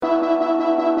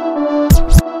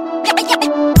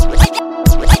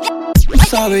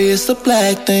Sorry, it's a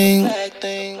black thing.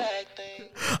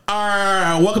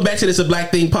 Alright, welcome back to this A Black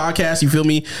Thing podcast. You feel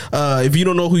me? If you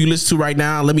don't know who you listen to right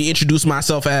now, let me introduce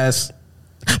myself. My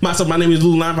name is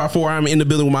Lou954. I'm in the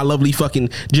building with my lovely, fucking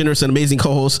generous and amazing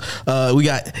co-host. We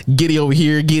got Giddy over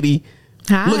here. Giddy,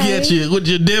 hi. Look at you with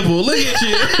your dimple. Look at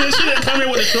you. She done come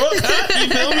here with a shortcut. You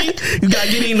feel me? You got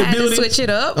Giddy in the building. Switch it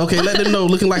up. Okay, let them know.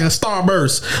 Looking like a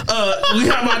starburst. We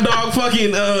got my dog fucking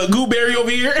Gooberry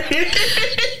over here.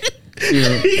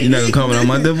 You're not gonna comment on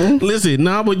my dimple? Listen,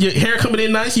 but your hair coming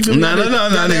in nice. You feel me? No,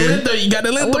 nigga. You got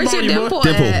the length Where's on your you, bro.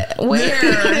 dimple at? Where?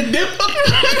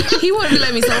 He wanted to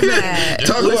let me so bad.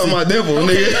 Talk about my dimple,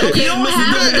 nigga. You don't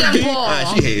have a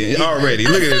dimple. She hated already.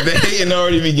 Look at it. They hating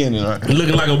already beginning. Right.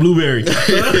 Looking like a blueberry.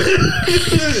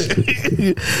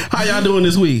 How y'all doing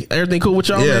this week? Everything cool with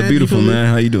y'all? Yeah, man? beautiful, man.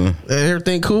 How you doing?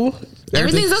 Everything cool?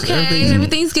 Everything's okay.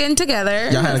 Everything's getting together.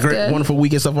 Y'all had a great, wonderful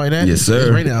week and stuff like that? Yes, sir. It's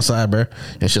raining outside, bro,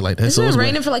 and shit like that. It's been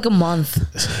raining for like a month.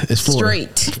 It's Florida.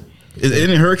 Straight. Isn't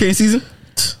it hurricane season?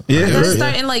 Yeah, It's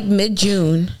starting like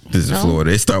mid-June. This is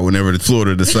Florida. They start whenever the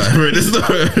Florida decides where to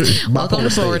start. Welcome to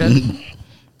Florida.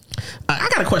 I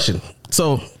got a question.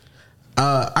 So,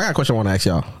 I got a question I want to ask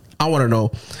y'all. I want to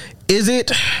know, is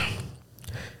it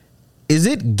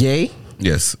gay?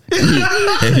 Yes.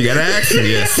 If you gotta ask,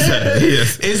 yes.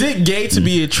 Yes. Is it gay to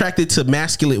be attracted to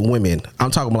masculine women? I'm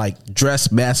talking like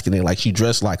dress masculine, like she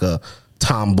dressed like a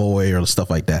tomboy or stuff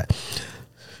like that.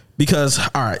 Because,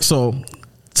 all right, so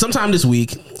sometime this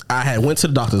week, I had went to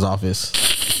the doctor's office,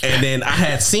 and then I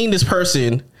had seen this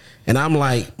person, and I'm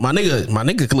like, my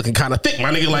nigga looking kind of thick.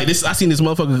 My nigga like this. I seen this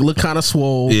motherfucker look kind of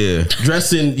swole. Yeah,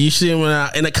 dressing. You see him,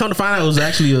 and I come to find out it was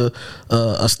actually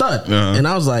a stud. And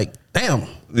I was like, damn.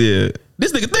 Yeah.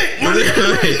 This nigga thick.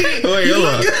 Wait, hold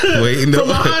on. Wait, no.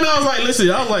 From behind, I was like, listen.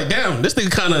 I was like, damn, this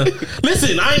nigga kind of.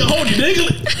 Listen, I ain't gonna hold you. The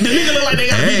nigga look like they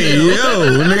got. Hey, yo,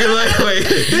 nigga, like, wait.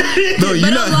 No, you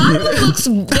not. A lot of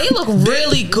them they look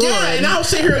really good. Yeah, and I was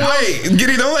sitting here. Wait,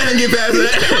 Giddy, don't let him get past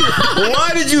that.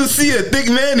 Why did you see a thick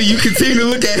man and you continue to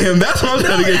look at him? That's what I'm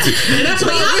trying to get to. That's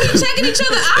why y'all be checking each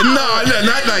other out. No,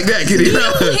 not like that, Giddy. Do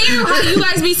you hear how you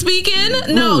guys be speaking?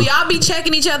 No, y'all be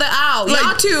checking each other out. Like,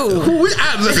 y'all too.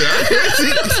 Listen,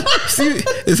 see,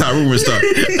 this is how rumors start.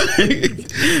 Wait,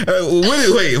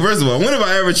 first of all, when have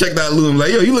I ever checked out Lou and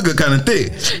like, yo, you look kind of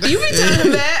thick? You be telling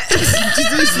him that.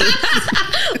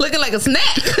 Looking like a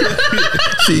snack.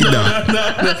 No,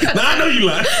 I know you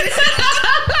lying.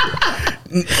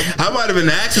 I might have been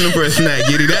asking him for a snack,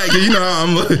 Giddy. That, cause you know how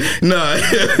I'm. No,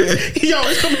 he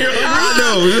always come here. I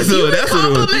know. So that's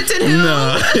complimented him.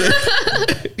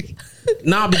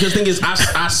 Nah, because the thing is,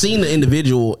 I seen the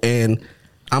individual and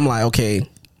I'm like, okay,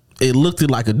 it looked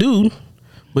like a dude,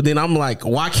 but then I'm like,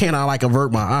 why can't I like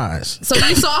avert my eyes? So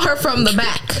you saw her from the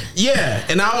back. Yeah,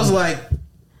 and I was like,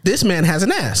 this man has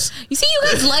an ass. You see, you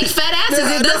guys like fat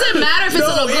asses. It doesn't matter if it's a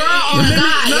girl or a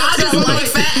guy. Y'all just like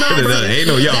fat asses. Ain't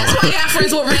no y'all. That's why y'all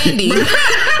friends with Randy.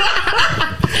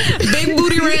 Big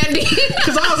booty Randy.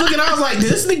 Because I was looking, I was like,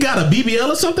 this nigga got a BBL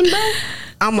or something, bro?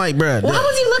 I'm like, bro. Why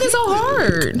was he looking so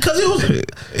hard? Because it was.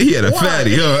 He had a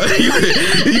fatty, huh?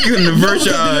 You couldn't avert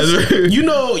your eyes.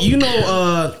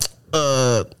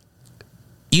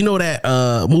 You know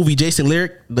that movie Jason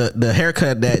Lyric, the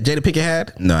haircut that Jada Pinkett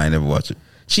had? No, I never watched it.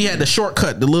 She had the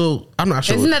shortcut, the little. I'm not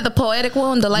sure. Isn't that the poetic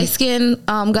one, the light skinned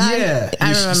guy? Yeah,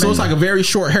 I remember. So it's like a very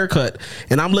short haircut,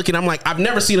 and I'm like, I've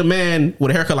never seen a man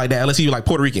with a haircut like that unless he's like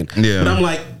Puerto Rican. Yeah, but I'm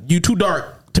like, you too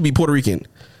dark to be Puerto Rican.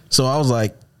 So I was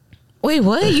like, wait,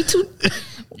 what? You too?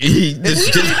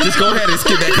 just go ahead and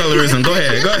skip that colorism. Go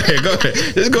ahead.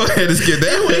 Just go ahead and skip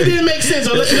that. It didn't make sense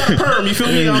unless you got a perm. You feel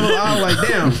me? I was like,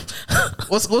 damn,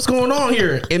 what's going on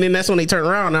here? And then that's when they turned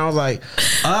around, and I was like,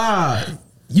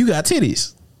 you got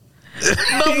titties.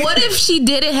 But what if she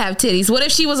didn't have titties? What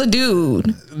if she was a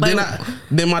dude? Like,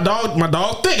 then my dog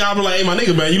thick. I'm like, hey, my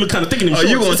nigga, man, you look kind of thick in them shorts.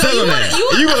 You gonna tell him that?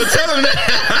 You gonna tell him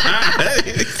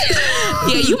that?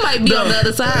 Yeah, you might be on the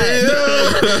other side.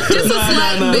 Just a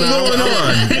slight bit.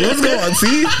 What's going on?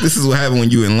 See, this is what happened when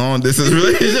you in long distance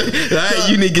relationship. Right?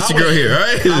 You need to get your girl here,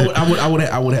 right?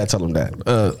 I would have told him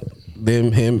that.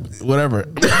 Them, him, whatever.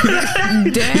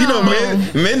 Damn. You know,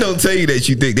 men don't tell you that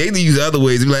you think. They use other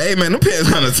ways to be like, hey man, them pants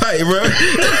kind of tight, bro.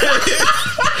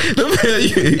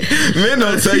 Men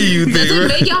don't tell you think. Does it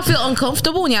make y'all feel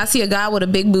uncomfortable when y'all see a guy with a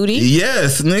big booty?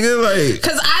 Yes, nigga, like.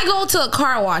 Cause I go to a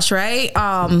car wash, right?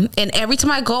 And every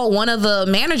time I go, one of the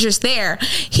managers there,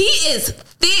 he is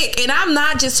thick, and I'm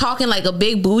not just talking like a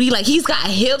big booty. Like he's got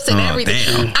hips and everything.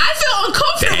 Damn. I feel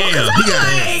uncomfortable.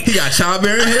 Damn, he got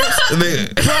childbearing hips.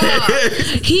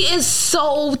 Bruh, he is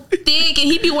so thick,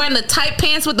 and he be wearing the tight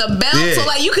pants with the belt, so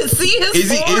like you can see his.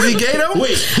 Is he gay though?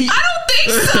 Wait, I don't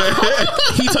think so.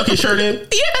 he tuck his shirt in.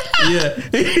 Yeah.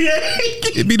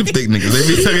 It be the thick niggas. They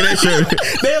be tucking that shirt.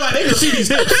 They can see these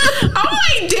hips. I'm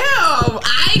like, damn.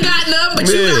 I ain't got none, but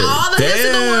you got all the hips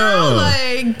in the world.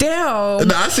 Like, damn.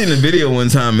 No, I seen a video one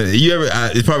time.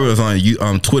 It probably was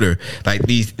on Twitter. Like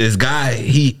this guy,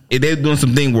 they were doing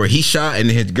something where he shot and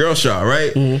then his girl shot,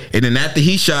 right? Mm-hmm. And then after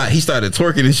he shot, he started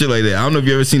twerking and shit like that. I don't know if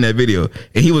you ever seen that video.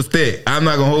 And he was thick. I'm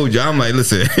not gonna hold you. I'm like,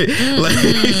 listen, like,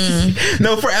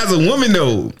 no, as a woman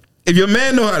though. If your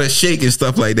man know how to shake and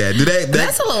stuff like that,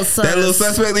 that's a little sus. That little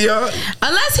suspect to y'all?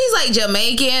 Unless he's like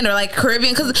Jamaican or like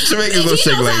Caribbean, because Jamaicans don't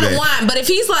shake like that. Wine, but if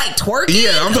he's like twerking,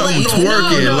 yeah, I'm talking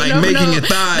twerking, making your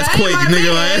thighs quake, nigga.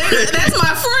 Like that's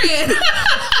my friend.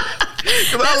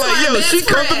 I'm like, yo, she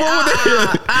comfortable with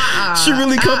that? She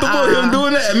really comfortable with him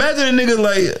doing that? Imagine a nigga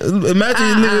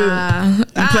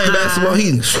you playing basketball,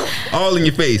 he all in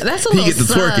your face. That's a he get to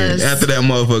twerking after that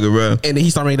motherfucker, bro. And then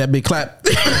he start making that big clap.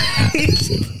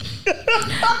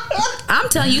 I'm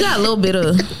telling you, got a little bit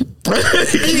of. You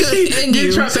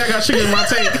trying to say I got sugar in my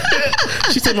tank?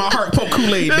 She said my heart pump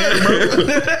Kool-Aid. Damn, bro.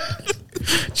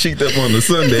 Cheeked up on the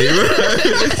Sunday, bro.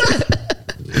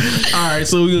 All right,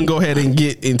 so we're gonna go ahead and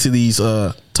get into these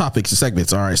topics and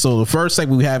segments. All right, so the first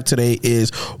segment we have today is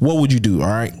what would you do? All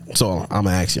right, so I'm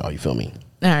gonna ask y'all. You feel me?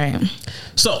 All right.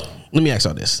 So let me ask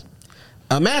y'all this: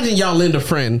 imagine y'all lend a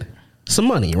friend some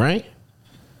money, right?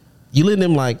 You lend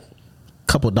them like a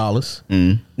couple dollars.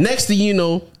 Next thing you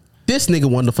know, this nigga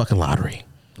won the fucking lottery.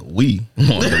 We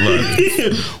won the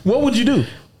lottery. What would you do?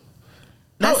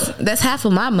 That's half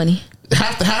of my money.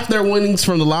 Half their winnings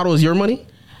from the lotto is your money.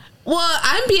 Well,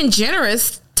 I'm being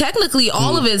generous. Technically,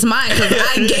 all of it's mine because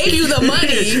I gave you the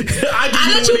money. I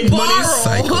let you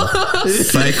borrow.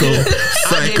 Psycho.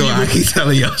 I keep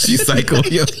telling y'all she's psycho.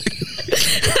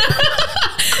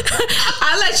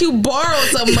 I let you borrow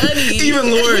some money.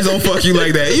 Even lawyers don't fuck you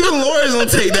like that. Even lawyers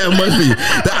don't take that much from you.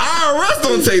 The IRS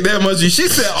don't take that much from you. She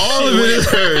said all of it is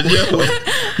hers. Yo.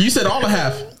 You said all of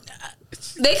half.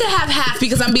 They could have half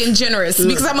because I'm being generous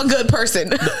because I'm a good person.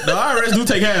 The IRS do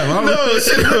take half. No,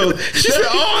 she said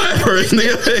all that first,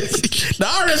 nigga. The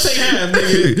IRS take half,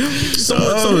 nigga.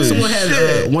 Someone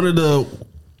had one of the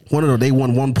they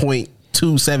won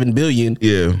 1.27 billion.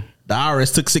 Yeah. The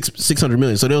IRS took 600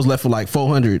 million, so they was left with like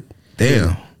 400.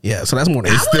 Damn. Yeah, so that's more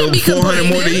than it's still 400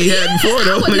 more than he had before,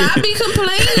 though. I would not be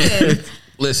complaining.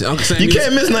 Listen, Uncle Sam, you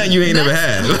can't miss nothing you ain't never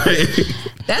had.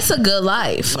 That's a good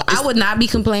life. I would not be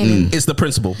complaining. It's the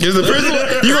principle. It's the principle.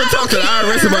 You gonna talk to the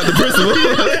IRS about the principle?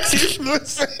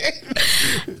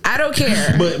 I don't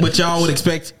care. But y'all would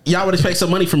expect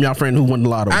some money from y'all friend who won the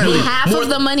lotto. Half of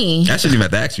the money. I shouldn't even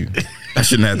have to ask you. I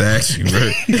shouldn't have to ask you,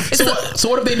 bro. So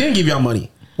what if they didn't give y'all money?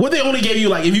 What they only gave you,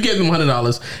 like if you gave them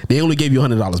 $100, they only gave you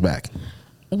 $100 back.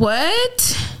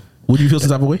 What? Would you feel some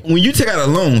type of way? When you take out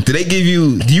a loan, do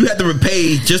you have to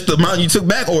repay just the amount you took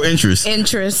back or interest?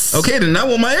 Interest. Okay, then I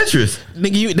want my interest.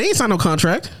 Nigga, they ain't signed no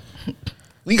contract.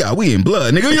 We in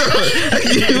blood, nigga. What you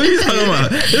talking about?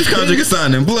 This contract is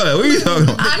signed in blood. What are you talking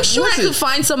about? I'm sure I could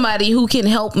find somebody who can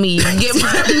help me get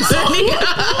my money.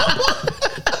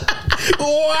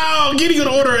 Wow, Giddy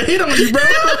gonna order a hit on you, bro.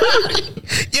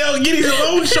 Yo, Giddy's a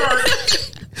loan shark.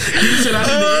 You said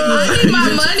I need my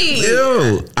money.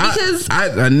 Yo, because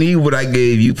I need what I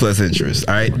gave you plus interest.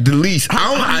 All right, the least.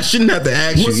 I shouldn't have to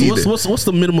ask you either. What's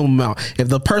the minimum amount? If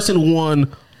the person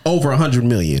won over 100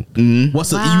 million, you gave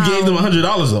them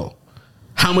 $100 though.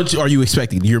 How much are you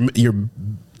expecting? Your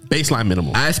baseline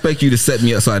minimum. I expect you to set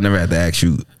me up so I never have to ask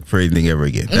you for anything ever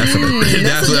again. That's what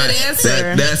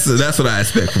I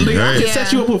expect from you. I can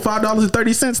set you up with $5.30,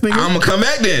 nigga. I'm gonna come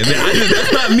back then.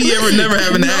 That's not me ever never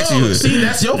having to ask you. See,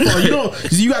 that's your fault.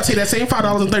 You gotta take that same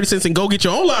 $5.30 and go get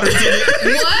your own lottery ticket.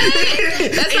 What?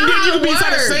 That's and not then how you can it be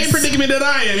inside the works. same predicament that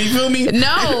I am. You feel me?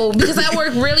 No, because I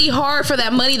worked really hard for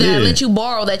that money that I let you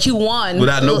borrow that you won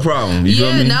without no problem. You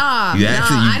feel me?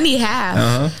 I need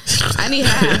half. I need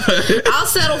half. I'll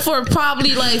settle for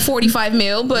probably like 45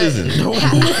 mil, but half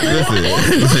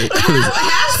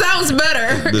sounds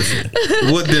better. Listen,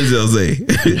 what Denzel say?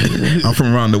 I'm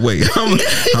from around the way. I'm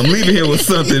leaving here with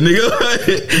something,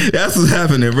 nigga. That's what's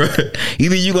happening, bro.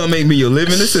 Either you gonna make me your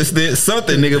living assistant,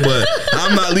 something, nigga, but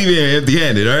I'm not leaving here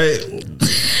empty-handed, all right?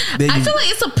 I feel like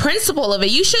it's a principle of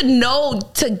it. You should know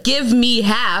to give me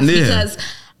half because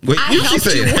wait, I you helped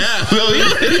keep saying you. half.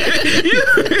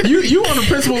 You on the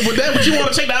principle with that, but you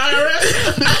want to take the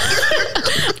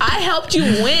IRS? I helped you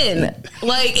win.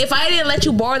 Like, if I didn't let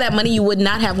you borrow that money, you would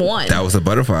not have won. That was a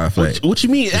butterfly effect. What you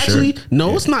mean? For Actually, sure.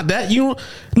 no, it's not that. You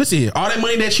listen here. All that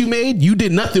money that you made, you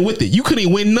did nothing with it. You couldn't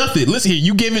even win nothing. Listen here.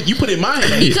 You gave it. You put it in my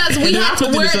hand. Because we have to.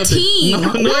 We're a team.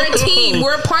 No. We're a team.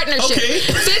 We're a partnership. Okay.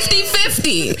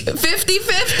 50-50.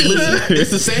 50-50. Listen, it's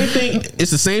the same thing.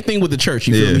 It's the same thing with the church.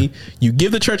 You feel me? You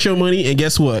give the church your money, and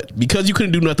guess what? Because you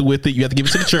couldn't do nothing with it, you have to give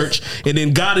it to the church, and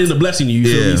then God ends up blessing you. You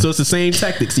feel me? So it's the same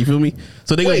tactics. You feel me?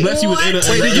 So they gonna bless you with.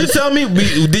 Wait, did you tell me?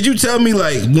 Did you tell me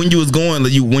like when you was going,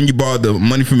 like when you borrowed the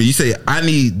money from me? You say I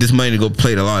need this money to go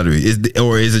play the lottery,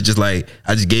 or is it just like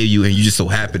I just gave you and you just so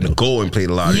happened to go and play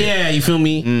the lottery? Yeah, you feel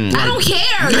me? I don't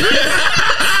care.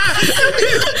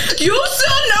 You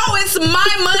still know it's my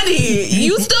money.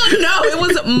 You still know it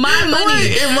was my money.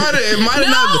 Wait, it might have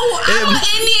not. I'm an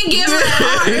Indian giver.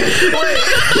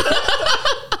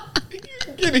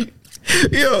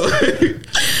 Yo.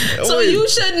 So you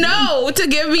should know to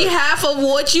give me half of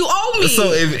what you owe me.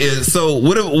 So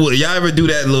would y'all ever do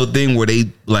that little thing where they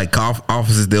like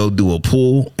officers, they'll do a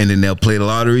pool and then they'll play the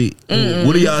lottery?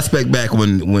 What do y'all expect back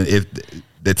when if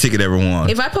the ticket ever won?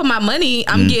 If I put my money,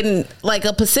 I'm getting like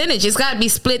a percentage. It's got to be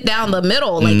split down the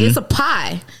middle. Like it's a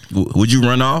pie. Would you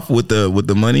run off with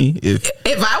the money if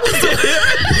I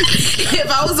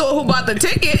was the one who bought the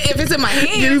ticket? If it's in my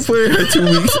hands, you put it in 2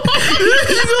 weeks?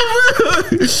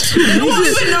 You won't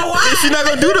even know why. She's not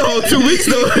gonna do the whole 2 weeks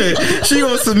though. She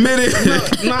gonna submit it.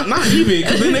 Not even,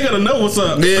 because then they gotta know what's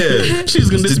up. Yeah, she's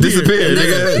gonna disappear.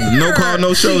 Nigga. No call,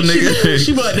 no show, nigga.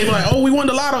 They be like, oh, we won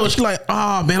the lotto. She like,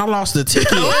 oh man, I lost the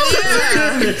ticket.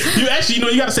 You actually,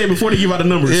 you gotta say it before they give out the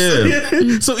numbers.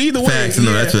 Yeah. So either way, facts.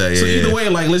 No, that's right. So either way,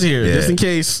 like, listen here, just in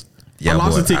case I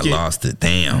lost the ticket. I lost it.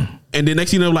 Damn. And then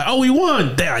next thing you know, like, oh, we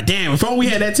won. Damn, if only we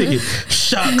had that ticket.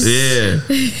 Shucks. Yeah.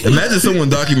 Imagine someone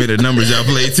documented numbers y'all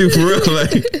played too, for real.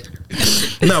 Like,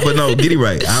 no, get it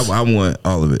right. I want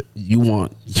all of it. You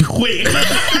wait.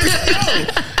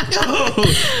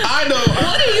 I know.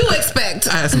 What do you expect?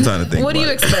 I had some time to think. What do you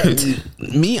expect?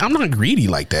 Me, I'm not greedy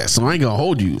like that, so I ain't gonna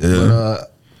hold you.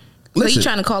 But, so you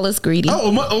trying to call us greedy?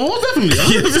 Oh, most definitely.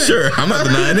 100%. Yeah, for sure. I'm not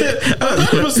denying it.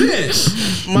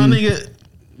 100%. My nigga,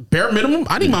 bare minimum,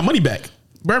 I need my money back.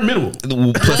 Bare minimum.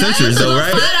 Plus interest though,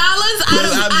 right? $5 out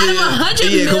of 100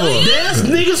 million? Come on. There's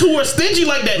niggas who are stingy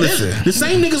like that. Listen. The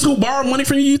same niggas who borrow money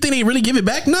from you think they really give it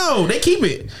back? No, they keep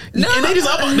it. No. And they just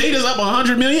up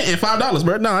 100 million and $5,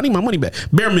 bro. No, I need my money back.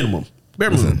 Bare minimum.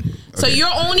 So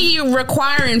you're only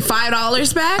requiring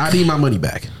 $5 back? I need my money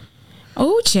back.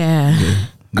 Oh, yeah.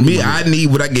 Me, I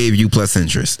need what I gave you plus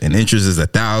interest, and interest is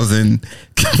 1,000%,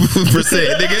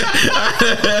 nigga.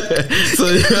 So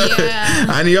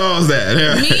I need all of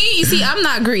that. Me, you see, I'm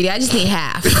not greedy. I just need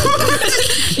half.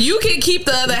 You can keep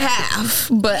the other half,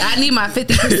 but I need my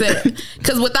 50%.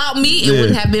 Because without me, it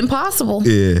wouldn't have been possible.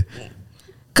 Yeah.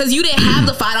 Because you didn't have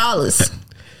the $5.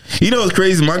 You know what's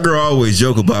crazy? My girl always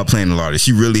joke about playing the lottery.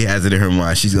 She really has it in her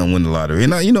mind she's gonna win the lottery,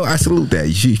 and I salute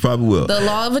that. She probably will. The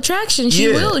law of attraction. She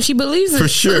will if she believes it for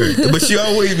sure. But she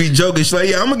always be joking. She's like,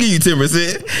 "Yeah, I'm gonna give you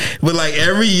 10%," but like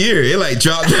every year it like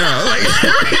drops down. Like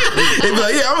it be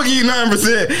like, "Yeah, I'm gonna give you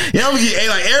 9%. Yeah, I'm gonna give you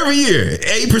like every year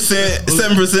 8%,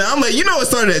 7%." I'm like, it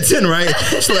started at 10, right?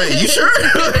 She's like, "You sure?"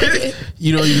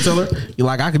 You know, you can tell her, you're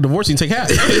like, I can divorce you and take half.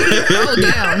 Oh,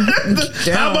 damn.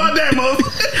 How about that, Mo?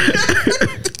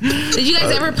 Did you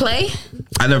guys ever play?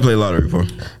 I never played lottery before.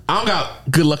 I don't got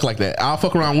good luck like that. I'll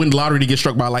fuck around, win the lottery to get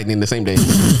struck by lightning the same day.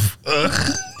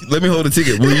 Let me hold the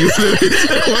ticket. Will you?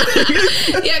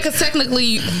 Yeah, because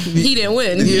technically he didn't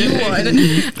win. You won.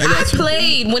 I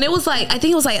played when it was like, I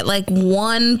think it was like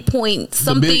 1 point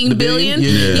something billion.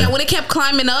 Yeah, when it kept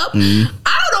climbing up. I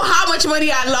don't know how much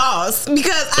money I lost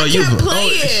because I kept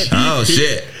playing. Oh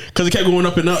shit. Because it kept going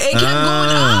up and up. It kept going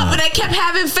up, and I kept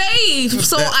having faith.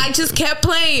 So I just kept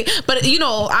playing. But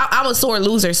I'm a sore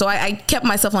loser, so I kept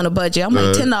myself on a budget. I'm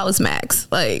like $10 max.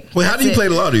 Like, wait, how do you play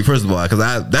the lottery? First of all, because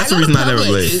that's the reason I never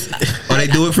played. Oh, they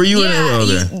do it for you?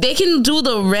 Yeah, they can do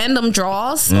the random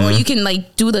draws, or you can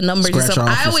like do the numbers and stuff.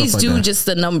 I always do just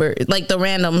the number, like the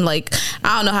random. Like,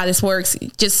 I don't know how this works.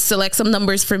 Just select some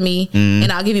numbers for me, and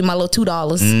I'll give you my little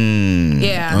 $2.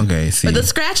 Yeah. Okay. See. But the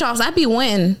scratch offs, I be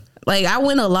win. Like, I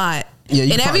win a lot. Yeah,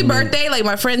 and every birthday, like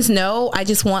my friends know, I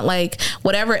just want like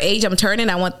whatever age I'm turning,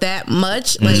 I want that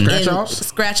much. Like scratch offs?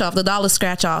 Scratch off, the dollar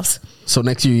scratch offs. So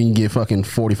next year you can get fucking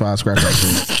 45 scratch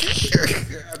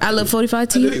offs. I look 45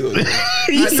 to you.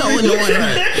 You're so annoying.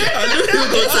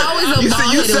 It's always a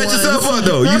you set yourself up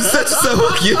though. You set yourself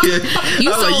up.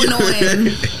 You so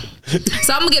annoying.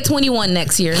 So I'm gonna get 21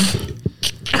 next year.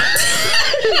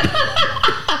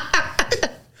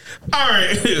 All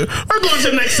right, we're going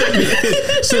to the next segment.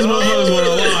 Since motherfuckers want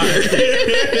to lie.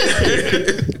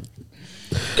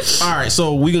 All right,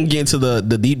 so we're gonna get into the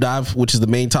deep dive, which is the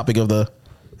main topic of the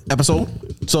episode.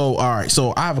 So, all right,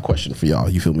 so I have a question for y'all.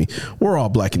 You feel me? We're all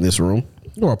black in this room.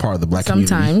 We're all part of the black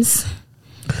Sometimes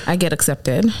community. I get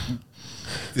accepted.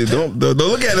 Don't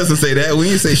look at us and say that. We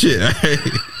ain't say shit. All right?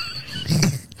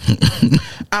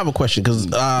 I have a question because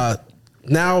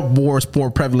now more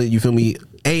prevalent. You feel me?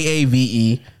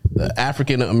 AAVE, the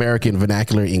African American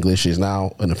Vernacular English, is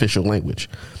now an official language.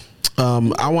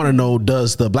 I want to know: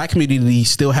 does the black community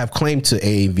still have claim to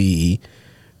AAVE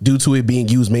due to it being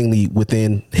used mainly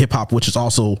within hip hop, which is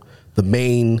also the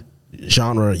main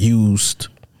genre used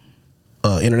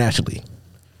internationally?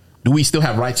 Do we still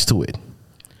have rights to it?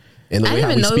 I didn't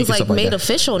even know it was like made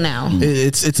official now.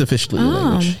 It's officially a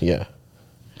language. Yeah.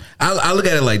 I look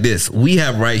at it like this: we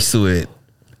have rights to it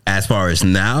as far as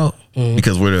now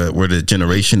because we're the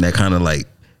generation that kind of like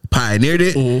pioneered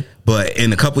it. But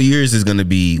in a couple years, it's gonna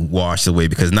be washed away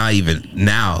because not even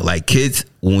now, like kids,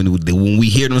 when we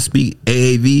hear them speak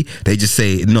AAV, they just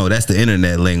say no. That's the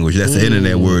internet language. That's the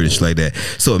internet word. It's like that.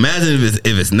 So imagine if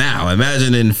it's now.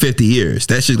 Imagine in 50 years,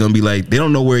 that shit's gonna be like they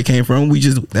don't know where it came from.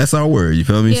 That's our word. You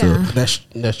feel me? Yeah. So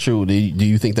That's true. Do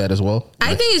you think that as well?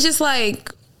 I think it's just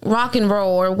like rock and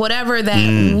roll or whatever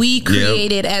that we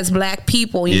created as black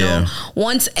people, you know,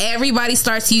 once everybody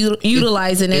starts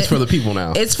utilizing it's for the people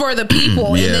now. It's for the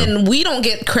people. And then we don't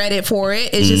get credit for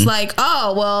it. It's just like,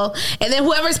 oh, well, and then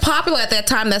whoever's popular at that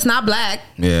time that's not black,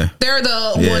 they're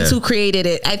the ones who created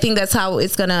it. I think that's how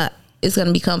it's gonna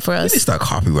become for us. We need to start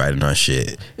copywriting our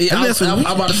shit. Yeah, I'm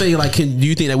about to say, like, do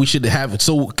you think that we should have it?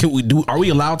 So are we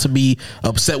allowed to be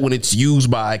upset when it's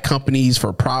used by companies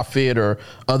for profit or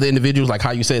other individuals? Like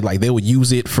how you said, like they would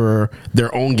use it for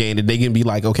their own gain and they can be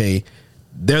like, okay,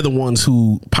 they're the ones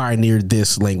who pioneered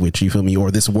this language, you feel me,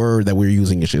 or this word that we're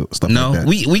using and shit, stuff like that.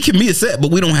 we can be upset,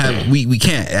 but we don't have we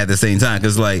can't at the same time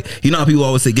because like you know how people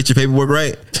always say get your paperwork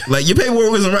right. Like your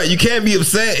paperwork wasn't right. You can't be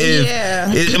upset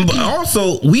if but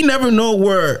also we never know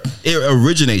where it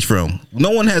originates from.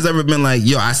 No one has ever been like,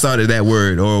 yo, I started that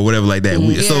word or whatever like that.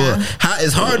 So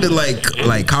it's hard to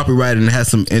like copyright and have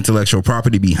some intellectual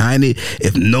property behind it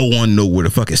if no one know where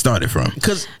the fuck it started from.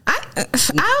 Because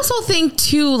I also think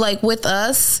too, like with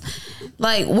us,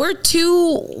 like we're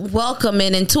too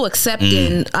welcoming and too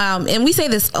accepting. And we say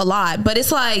this a lot, but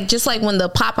it's like just like when the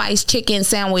Popeye's chicken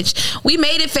sandwich, we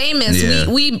made it famous.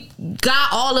 We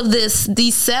got all of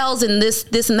these sales and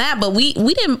this and that, but we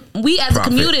as a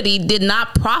community did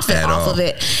not profit off of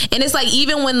it. And it's like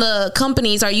even when the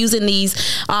companies are using these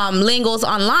lingos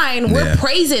online, we're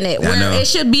praising it. Where it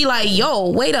should be like, yo,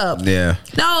 wait up.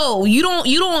 No,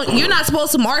 you're not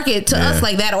supposed to market to us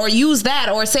like that or use that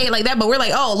or say it like that, but we're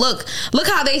like, oh, look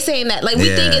how they saying that. Like we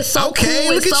think it's so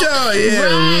cool. Look at y'all.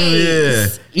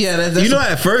 That's you know,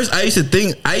 at first I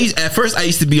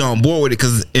used to be on board with it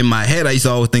because in my head I used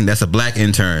to always think that's a black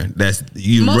intern that's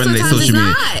running their social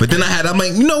media. But then I'm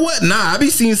like, you know what? Nah, I be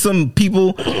seeing some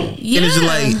people and it's just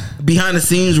like behind the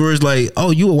scenes where it's like,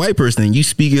 oh, you a white person and you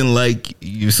speaking like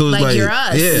you, so it's like you're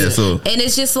us. Yeah, so and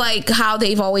it's just like how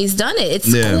they've always done it.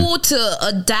 It's cool to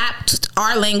adapt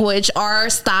our language, our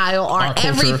style, our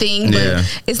everything,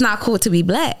 but it's not cool to be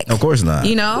black. Of course not.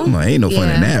 You know, ain't no fun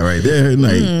in that right there.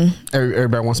 Like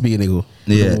everybody wants to be a nigga.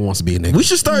 No one wants to be a nigga. We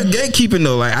should start gatekeeping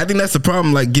though. Like I think that's the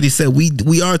problem. Like Giddy said,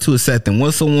 we are too accepting.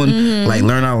 Once someone like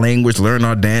learn our language, learn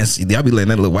our dance, y'all be letting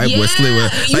that little white boy slip.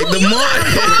 Like the more,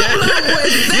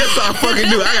 yes, I fucking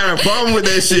do. I got a problem with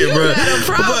that shit, bro.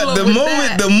 But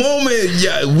the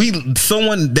moment,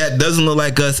 someone that doesn't look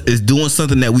like us is doing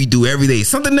something that we do every day,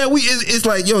 something that it's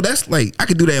like, yo, that's like I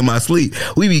could do that in my sleep.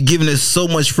 We be giving us so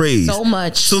much praise, so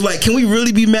much. So like, can we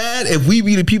really be mad if we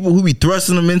be the people who be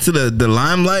thrusting them into the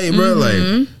limelight, bro?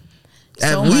 Like,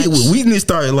 so we need to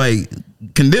start like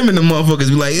condemning the motherfuckers.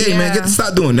 Be like, hey man,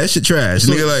 stop doing that shit trash.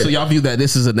 So, nigga, like, so y'all view that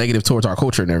this is a negative towards our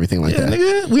culture and everything like that.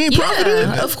 Nigga, we ain't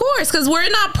profiting. Of course, because we're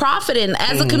not profiting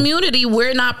as a community.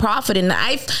 We're not profiting.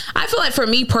 I feel like for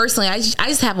me personally, I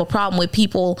just have a problem with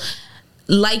people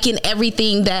liking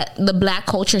everything that the black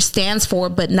culture stands for,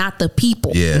 but not the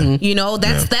people. You know,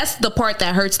 that's the part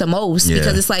that hurts the most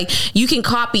because it's like you can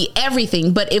copy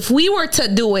everything, but if we were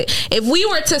to do it, if we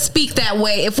were to speak that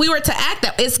way, if we were to act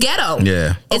that, it's ghetto.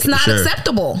 It's not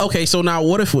acceptable. Okay, so now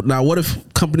what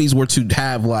if companies were to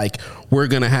have like, we're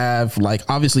gonna have like,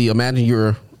 obviously imagine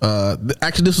you're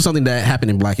actually this was something that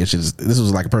happened in Blackish. This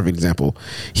was like a perfect example.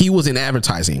 He was in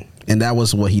advertising and that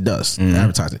was what he does,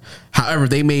 advertising. However,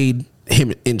 they made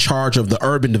him in charge of the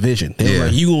urban division. They were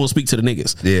like, you gonna speak to the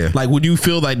niggas. Like, would you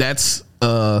feel like that's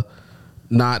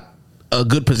not a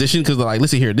good position? Because like,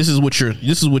 listen here, this is what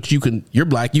you can, you're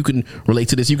black, you can relate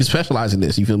to this, you can specialize in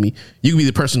this, you feel me? You can be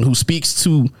the person who speaks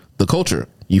to the culture,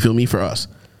 you feel me, for us.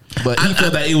 But he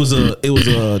felt that it was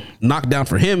a knockdown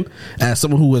for him as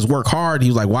someone who has worked hard. He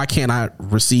was like, why can't I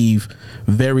receive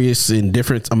various and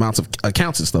different amounts of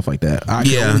accounts and stuff like that? I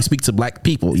can only speak to black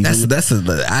people.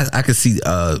 I could see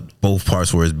both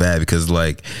parts where it's bad because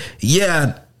like,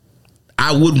 yeah,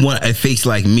 I would want a face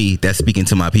like me that's speaking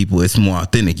to my people. It's more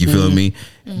authentic. You feel me?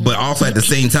 But also at the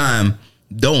same time,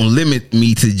 don't limit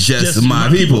me to just my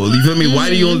people. You feel me? Why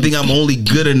do you only think I'm only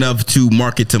good enough to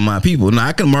market to my people? Now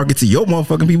I can market to your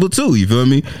motherfucking people too. You feel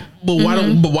me? But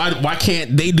why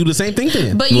can't they do the same thing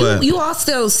then? But you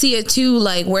also see it too,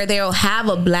 like where they'll have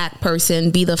a black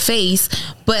person be the face,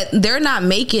 but they're not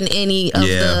making any of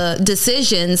the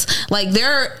decisions. Like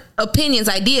their opinions,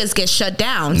 ideas get shut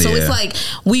down. So it's like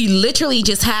we literally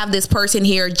just have this person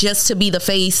here just to be the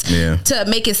face, to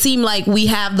make it seem like we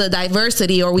have the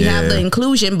diversity or we have the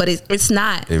inclusion, but it's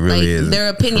not. It really is. Their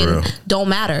opinion don't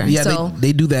matter. Yeah, so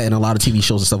they do that in a lot of TV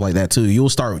shows and stuff like that too.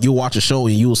 You'll watch a show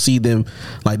and you'll see them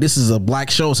like this is a black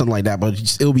show or something like that, but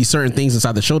it'll be certain things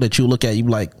inside the show that you look at, you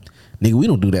be like, nigga, we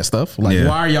don't do that stuff. Like,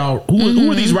 why are y'all?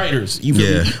 Who are these writers? You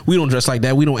feel me? We don't dress like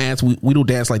that. We don't dance. We don't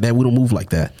dance like that. We don't move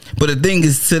like that. But the thing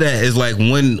is, to that is like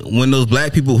when those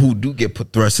black people who do get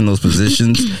put thrust in those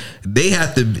positions, they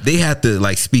have to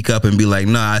like speak up and be like,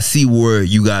 nah, I see where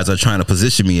you guys are trying to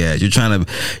position me as. You're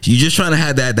just trying to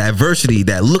have that diversity,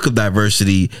 that look of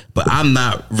diversity, but I'm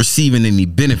not receiving any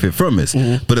benefit from it.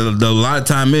 But a lot of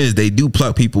time is they do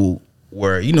pluck people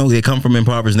where, you know, they come from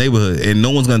impoverished neighborhood and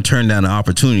no one's going to turn down the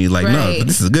opportunity. Like, no, but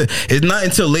this is good. It's not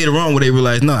until later on where they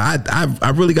realize, no,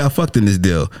 I really got fucked in this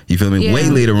deal. You feel me? Way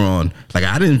later on. Like,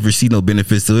 I didn't receive no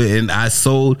benefits to it. And I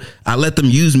let them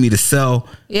use me to sell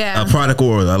a product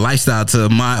or a lifestyle to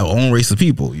my own race of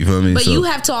people. You feel me? But you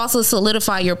have to also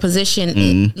solidify your position,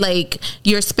 in, like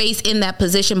your space in that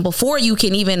position before you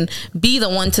can even be the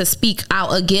one to speak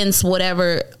out against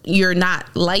whatever you're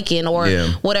not liking or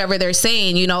whatever they're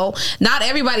saying, you know? Not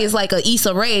everybody is like a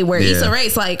Issa Rae, where Issa Rae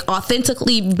is like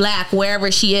authentically black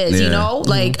wherever she is, you know?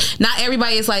 Like, not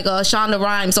everybody is like Shonda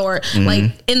Rhimes or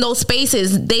like in those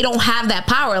spaces, they don't have that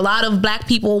power. A lot of black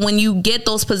people, when you get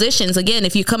those positions, again,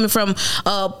 if you're coming from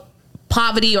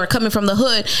poverty or coming from the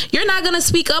hood, you're not going to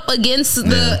speak up against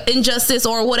the injustice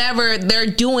or whatever they're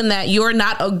doing that you're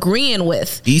not agreeing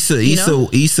with. Issa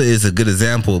is a good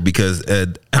example because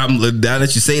now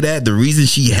that you say that, the reason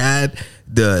she had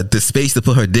the space to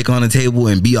put her dick on the table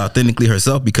and be authentically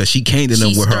herself because she came to them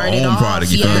with her own product.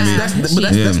 You feel me?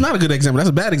 That's not a good example. That's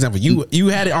a bad example. You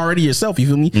had it already yourself. You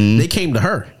feel me? They came to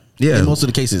her. Yeah, in most of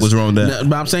the cases. What's wrong with that?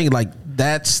 But I'm saying like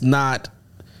that's not.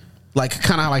 Like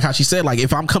kind of like how she said, like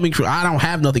if I'm coming through, I don't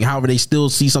have nothing. However, they still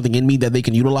see something in me that they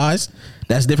can utilize.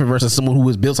 That's different versus someone who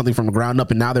has built something from the ground up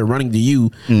and now they're running to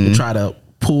you to try to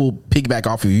piggyback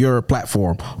off of your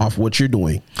platform, off what you're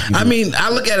doing. I mean,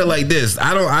 I look at it like this.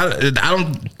 I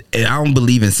don't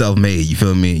believe in self-made. You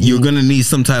feel me? You're gonna need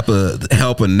some type of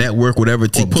help, a network, whatever,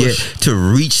 to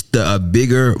reach a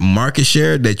bigger market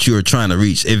share that you're trying to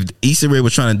reach. If Issa Rae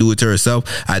was trying to do it to herself,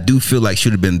 I do feel like she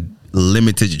would have been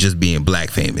limited to just being black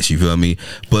famous. You feel me?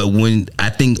 But when I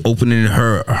think opening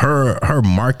her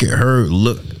market, her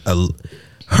look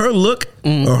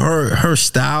or her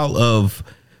style of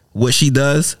what she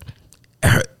does,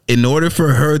 in order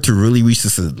for her to really reach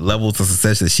the levels of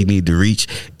success that she needs to reach,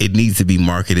 it needs to be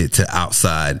marketed to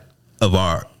outside of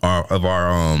our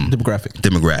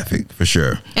demographic for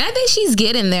sure. And I think she's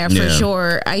getting there for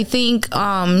sure. I think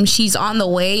she's on the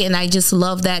way, and I just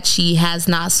love that she has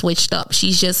not switched up.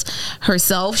 She's just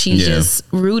herself. She's just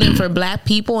rooting for black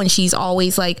people, and she's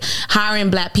always like hiring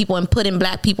black people and putting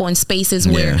black people in spaces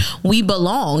where we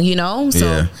belong, you know?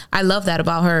 So I love that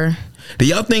about her. Do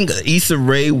y'all think Issa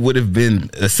Rae would have been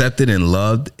accepted and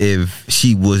loved if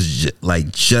she was just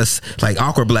like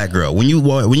Awkward Black Girl? When you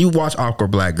watch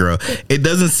Awkward Black Girl, it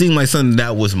doesn't seem like something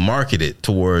that was marketed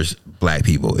towards black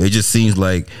people. It just seems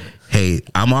like, hey,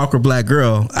 I'm an awkward black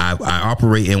girl. I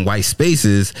operate in white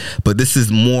spaces, but this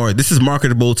is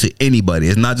marketable to anybody.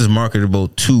 It's not just marketable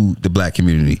to the black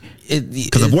community.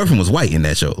 Because her boyfriend was white in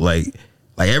that show. Like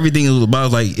everything was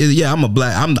about like, I'm a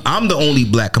black. I'm the only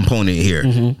black component here,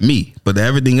 me. But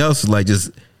everything else is like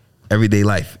just everyday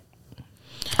life.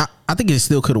 I think it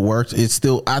still could have worked. It's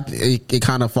still, it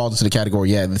kind of falls into the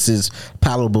category. Yeah, this is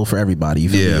palatable for everybody.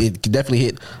 It can definitely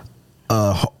hit.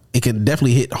 It can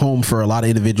definitely hit home for a lot of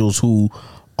individuals who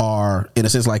are, in a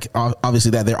sense, like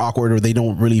obviously that they're awkward or they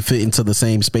don't really fit into the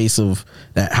same space of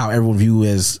that how everyone view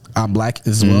as I'm black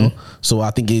as well. So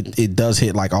I think it does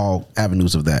hit like all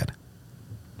avenues of that.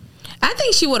 I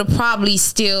think she would have probably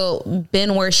still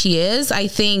been where she is. I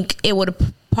think it would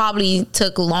have probably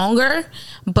took longer,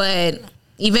 but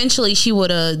eventually she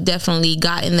would have definitely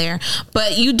gotten there.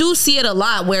 But you do see it a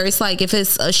lot where it's like if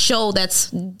it's a show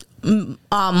that's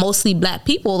mostly black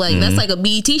people, like that's like a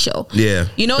BET show. Yeah,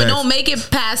 you know, it don't make it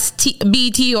past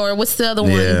BET or what's the other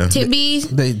one? Tubi.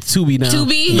 They Tubi now.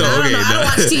 Tubi. No, I don't know. I don't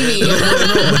watch TV.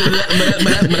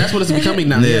 But that's what it's becoming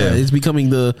now. Yeah, it's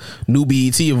becoming the new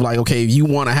BET of like, okay, if you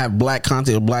want to have black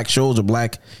content or black shows or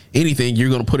black anything, you're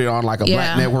gonna put it on like a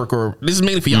black network, or this is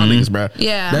mainly for y'all niggas, bro.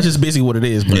 Yeah, that's just basically what it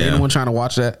is. But anyone trying to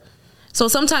watch that. So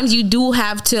sometimes you do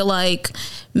have to like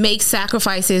make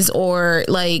sacrifices or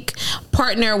like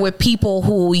partner with people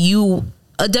who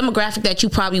a demographic that you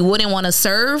probably wouldn't want to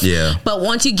serve. Yeah. But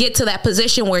once you get to that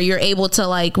position where you're able to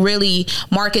like really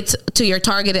market to your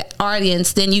target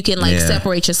audience, then you can like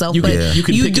separate yourself. You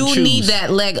do need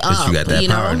that leg up. You got that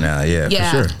power now. Yeah,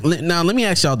 for sure. Now let me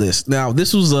ask y'all this. Now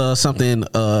this was something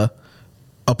a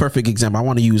perfect example. I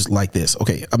want to use like this.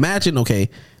 Okay, imagine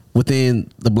within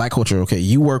the black culture,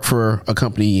 you work for a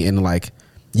company and like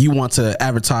you want to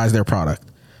advertise their product.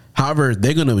 However,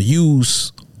 they're going to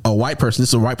use a white person. This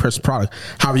is a white person product.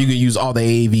 However, you can use all the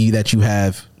AAVE that you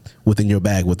have within your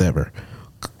bag, whatever.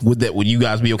 Would you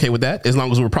guys be okay with that? As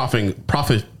long as we're profiting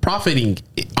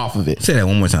off of it. Say that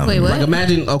one more time. Wait, what? Like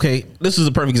imagine, this is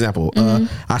a perfect example.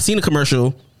 I seen a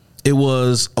commercial. It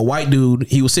was a white dude.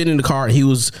 He was sitting in the car. He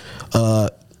was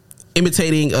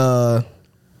imitating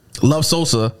Love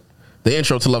Sosa, the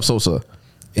intro to Love Sosa.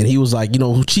 And he was like,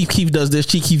 Chief Keef does this,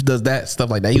 Chief Keef does that, stuff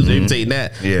like that. He was imitating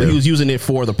that. Yeah. But he was using it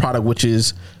for the product, which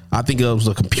is, I think it was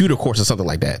a computer course or something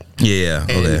like that. Yeah.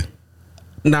 Okay.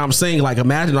 Now I'm saying, like,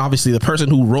 imagine obviously the person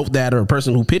who wrote that or the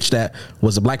person who pitched that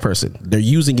was a black person. They're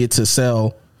using it to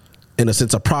sell, in a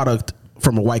sense, a product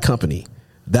from a white company.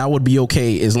 That would be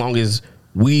okay as long as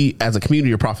we as a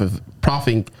community are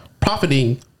profiting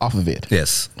off of it.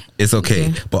 Yes, it's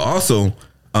okay. But also,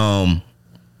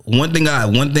 one thing I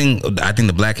think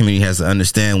the black community has to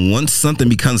understand: once something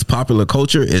becomes popular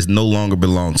culture, it no longer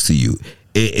belongs to you.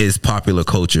 It is popular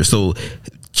culture. So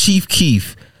Chief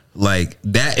Keef, like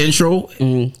that intro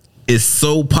is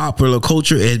so popular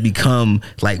culture, it has become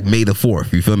like May the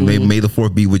 4th. You feel me? May the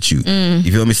 4th be with you.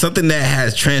 You feel me? Something that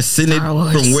has transcended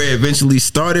from where it eventually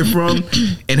started from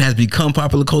and has become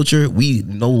popular culture. We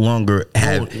no longer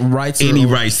have any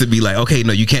rights to be like, okay,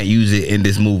 no, you can't use it in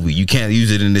this movie. You can't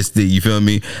use it in this thing. You feel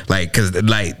me? Like, cause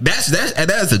like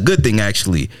that's a good thing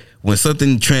actually. When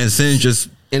something transcends just.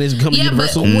 And it's becoming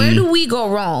universal. But where do we go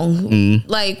wrong?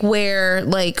 Like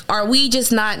are we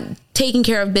just not taking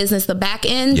care of business, the back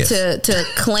end, to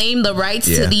claim the rights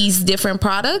to these different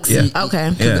products? Yeah.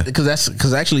 Okay. Because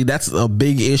that's a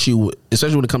big issue,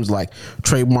 especially when it comes to like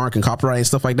trademark and copyright and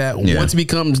stuff like that. Yeah. Once it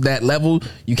becomes that level,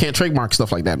 you can't trademark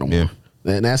stuff like that no more. Yeah.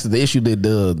 And that's the issue that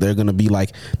they're going to be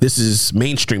like, this is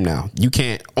mainstream now. You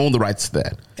can't own the rights to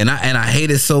that. And I hate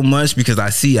it so much because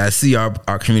I see our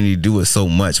community do it so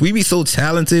much. We be so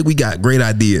talented. We got great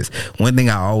ideas. One thing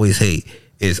I always hate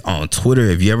is on Twitter,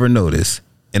 if you ever notice,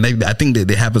 and I think that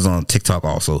it happens on TikTok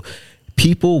also,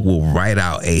 people will write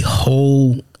out a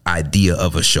whole idea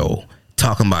of a show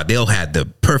talking about they'll have the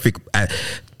perfect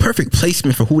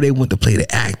placement for who they want to play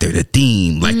the actor, the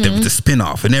theme, like the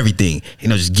spinoff and everything.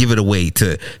 Just give it away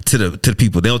to the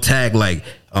people. They'll tag like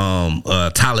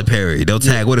Tyler Perry. They'll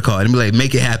tag what it called and be like,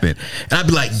 make it happen. And I'd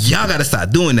be like, y'all gotta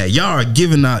stop doing that. Y'all are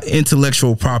giving out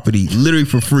intellectual property literally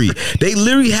for free. They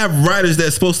literally have writers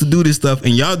that's supposed to do this stuff,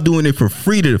 and y'all doing it for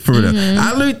free for them.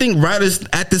 I literally think writers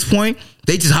at this point,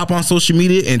 they just hop on social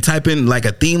media and type in like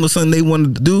a theme or something they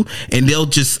want to do, and they'll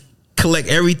just collect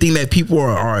everything that people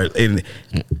are and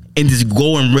just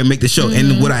go and make the show.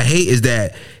 And what I hate is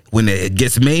that when it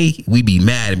gets made, we be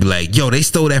mad and be like, yo, they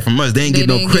stole that from us. They ain't get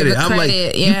no credit. I'm like,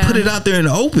 you put it out there in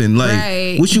the open.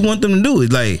 Like, what you want them to do?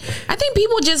 Is like, I think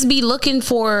people just be looking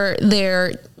for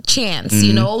their chance.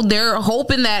 They're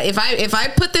hoping that if I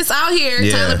put this out here,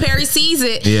 Tyler Perry sees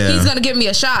it, he's gonna give me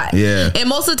a shot. And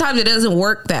most of the time it doesn't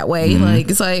work that way. Like,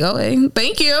 it's like, okay,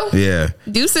 thank you,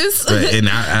 deuces. And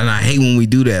I hate when we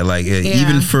do that. Like,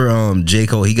 even for J.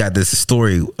 Cole, he got this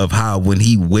story of how when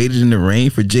he waited in the rain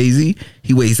for Jay-Z,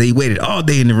 he waited all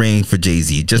day in the rain for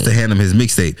Jay-Z just to hand him his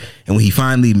mixtape. And when he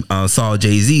finally saw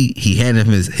Jay-Z, he handed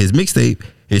him his mixtape,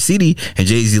 his CD, and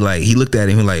Jay-Z, like, he looked at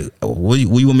him and like, what you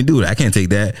want me to do with it? I can't take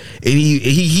that. And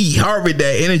he harbored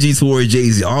that energy towards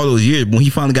Jay-Z all those years. When he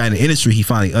finally got in the industry, he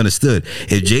finally understood.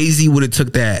 If Jay-Z would have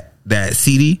took that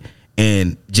CD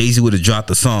and Jay-Z would have dropped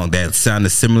a song that sounded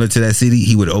similar to that CD,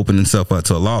 he would have opened himself up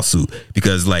to a lawsuit,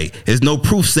 because like, there's no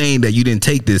proof saying that you didn't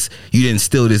take this, you didn't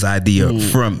steal this idea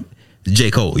from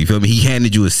J. Cole. You feel me? He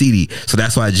handed you a CD, so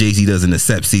that's why Jay-Z doesn't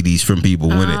accept CDs from people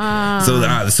when it. So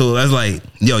that's like,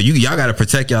 yo, y'all got to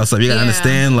protect yourself. You got to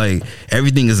understand, like,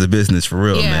 everything is a business for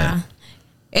real, man.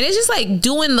 And it's just like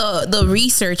doing the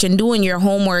research and doing your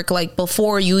homework like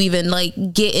before you even like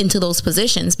get into those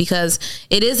positions, because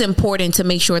it is important to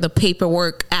make sure the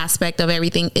paperwork aspect of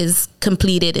everything is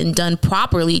completed and done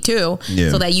properly too,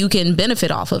 so that you can benefit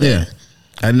off of it.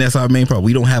 And that's our main problem.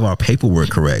 We don't have our paperwork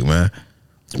correct, man.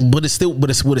 But would it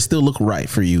still look right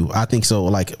for you? I think so.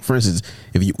 Like, for instance,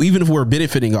 even if we're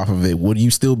benefiting off of it, would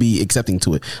you still be accepting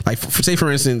to it? Like, say for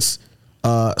instance,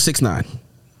 6ix9ine.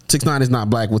 6ix9ine is not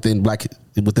black within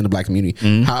the black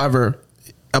community. However,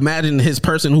 imagine his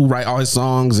person who write all his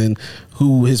songs and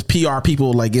who his PR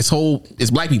people, like it's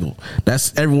black people.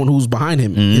 That's everyone who's behind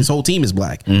him. His whole team is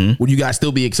black. Would you guys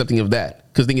still be accepting of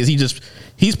that? Because the thing is,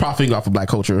 he's profiting off of black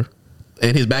culture,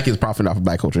 and his back is profiting off of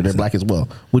black culture. They're black as well.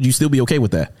 Would you still be okay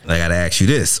with that? I gotta ask you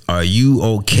this: are you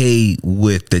okay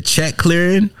with the check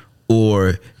clearing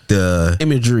or the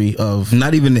imagery of,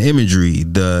 not even the imagery,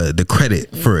 the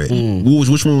credit for it?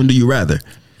 Which one do you rather?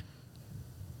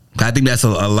 I think that's a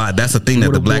lot. That's a thing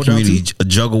that the black community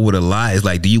juggle with a lot. Is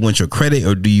like, do you want your credit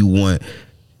or do you want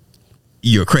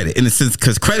your credit? In a sense,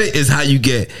 because credit is how you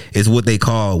get, is what they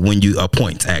call when you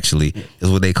points, actually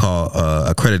is what they call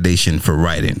accreditation for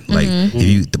writing. Like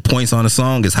if the points on a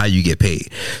song is how you get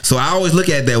paid. So I always look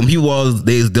at that when people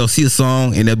they'll see a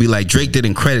song and they'll be like, Drake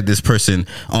didn't credit this person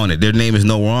on it, their name is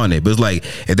nowhere on it. But it's like,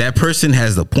 if that person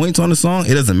has the points on the song,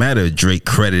 it doesn't matter if Drake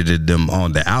credited them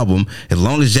on the album. As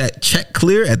long as that check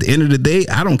clear at the end of the day,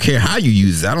 I don't care how you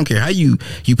use it. I don't care how you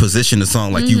position the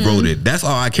song, like you wrote it. That's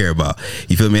all I care about.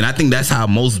 You feel me? And I think that's how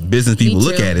most business people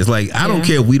look at it. It's like, I don't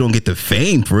care if we don't get the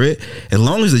fame for it, as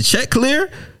long as the check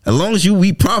clear, as long as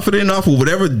we profiting off of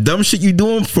whatever dumb shit you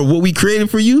doing for what we created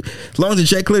for you, as long as the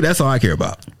check clear, that's all I care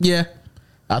about.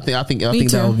 I think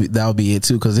that would be it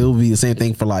too, because it would be the same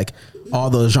thing for like all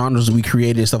the genres we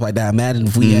created and stuff like that. Imagine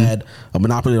if we had a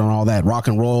monopoly on all that rock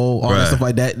and roll, all that stuff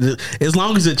like that. As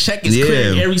long as the check is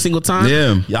clear every single time,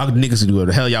 y'all niggas can do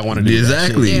whatever the hell y'all want to do.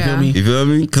 Exactly. You feel me? You feel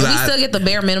me? Because we still get the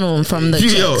bare minimum from the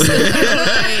checks.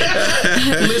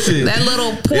 Listen, that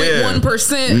little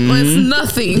 0.1% was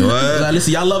nothing.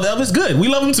 Listen, y'all love Elvis? Good. We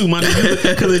love him too, my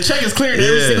nigga, because the check is cleared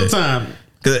every single time.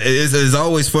 It's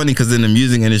always funny because in the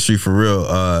music industry, for real,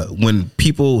 when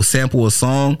people sample a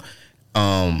song,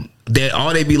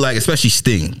 they be like, especially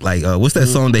Sting, like what's that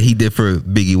song that he did for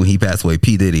Biggie when he passed away?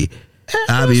 P. Diddy.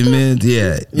 I be meant,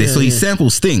 so he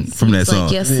sampled Sting from that song.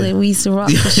 Like yesterday we used to rock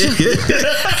the show.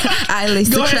 I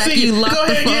laced the track, you locked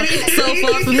the phone. So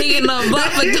far from me and the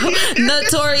block, but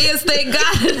notorious, they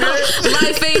got it.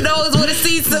 Life ain't always what it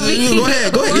seems to be. Go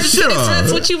ahead, get shit off.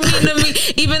 That's what you mean to me.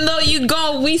 Even though you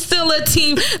gone, we still a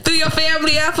team. Through your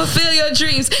family, I fulfill your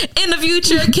dreams. In the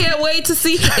future, can't wait to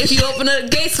see if you open the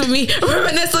gates for me.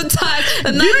 Reminisce of time.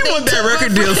 You didn't want that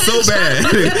record deal so bad.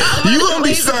 You gonna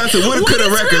be signed to Woulda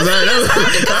Coulda Records, right?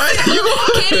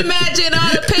 Can't imagine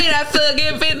all the pain I feel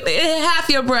giving half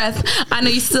your breath. I know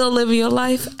you still living your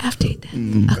life after that.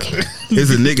 Okay.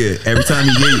 There's a nigga, every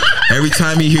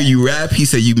time he hear you rap, he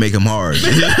say you make him hard.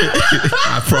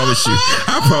 I promise you.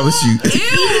 I promise you.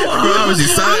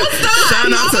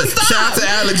 Shout out to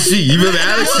Alex G. You remember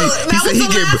Alex G? He said he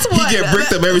get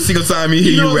bricked up every single time he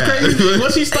hear you rap.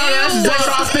 Once he started, I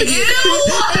was thinking.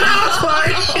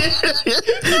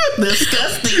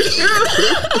 Disgusting.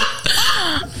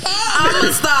 I'm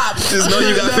gonna stop. Just know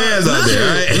you got fans out there,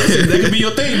 right? Listen, that could be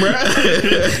your thing, bro.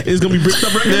 It's gonna be bricked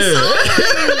up records.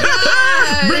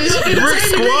 Brick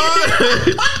Squad.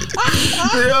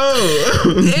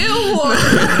 Yo.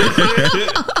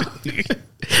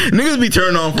 Niggas be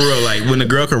turned on for real, like when the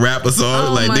girl can rap a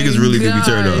song, like niggas really could be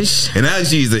turned on. And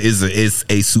actually is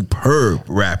a superb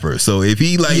rapper. So if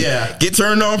he get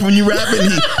turned on when you rapping,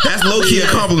 that's low key a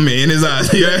compliment in his eyes.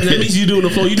 That means you doing the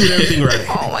flow, you doing everything right.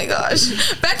 Oh my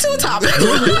gosh! Back to the topic. I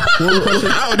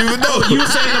don't even know. You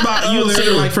were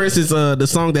saying like, for instance, the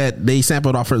song that they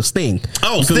sampled off of Sting.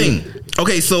 Oh, Sting.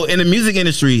 Okay, so in the music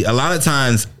industry, a lot of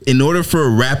times, in order for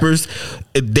rappers,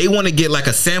 if they want to get like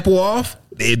a sample off,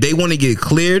 they want to get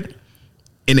cleared,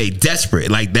 and they desperate.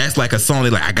 Like that's like a song.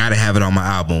 They're like, I gotta have it on my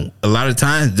album. A lot of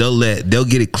times they'll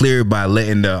get it cleared by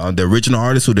letting the original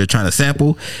artist who they're trying to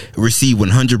sample receive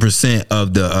 100%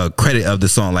 of the credit of the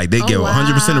song. Like they get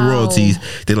 100% of royalties.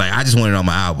 They're like, I just want it on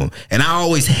my album. And I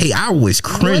always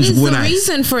cringe what is when the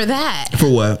reason for that? For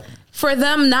what? for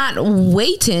them not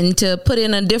waiting to put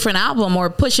in a different album or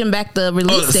pushing back the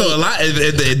release date? So a lot,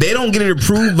 if they don't get it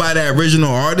approved by the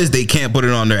original artist, they can't put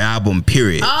it on their album.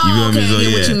 Period. Oh, you know what I mean? So, I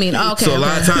get what you mean. Okay. So a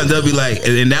lot of times they'll be like,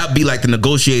 and that'll be like the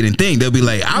negotiating thing. They'll be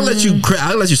like, I'll let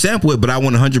you sample it, but I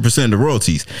want 100% of the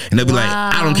royalties. And they'll be like,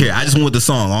 I don't care. I just want the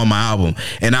song on my album.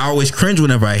 And I always cringe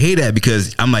whenever I hear that,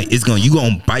 because I'm like, you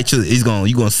gonna bite you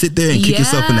gonna sit there and kick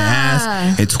yourself in the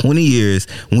ass in 20 years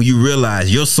when you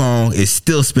realize your song is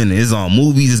still spinning. It's on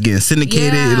movies, it's getting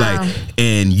syndicated,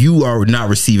 and you are not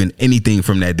receiving anything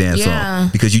from that damn song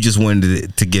because you just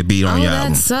wanted to get beat on your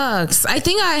album. That sucks. I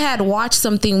think I had watched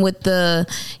something with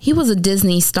he was a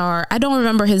Disney star. I don't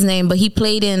remember his name, but he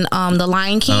played in The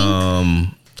Lion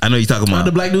King. I know you're talking about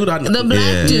the black dude. The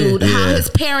black dude. How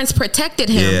his parents protected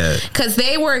him because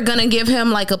they were gonna give him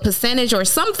like a percentage or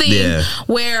something.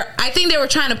 Where I think they were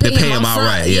trying to pay him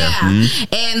outright.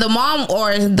 And the mom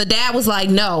or the dad was like,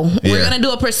 "No, we're gonna do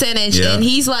a percentage." And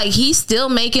he's like, he's still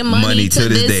making money to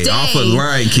this day off of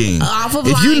Lion King.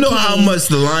 If you know how much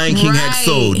the Lion King has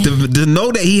sold, to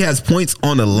know that he has points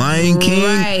on the Lion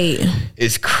King,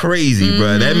 it's crazy,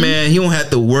 bro. That man, he don't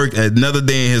have to work another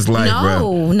day in his life,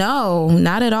 bro. No,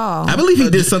 not at all. I believe he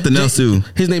did something else too.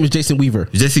 His name is Jason Weaver.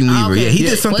 Yeah, he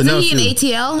did something else too. Wasn't he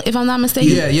in ATL, if I'm not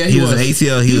mistaken? Yeah, he was in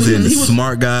ATL. He was in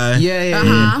Smart Guy.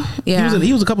 Yeah.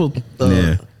 He was a couple.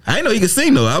 I didn't know he could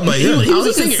sing though. I'm like, he was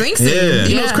a singer.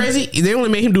 You know what's crazy? They only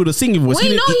made him do the singing voice. Wait,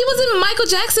 he was in a Michael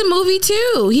Jackson movie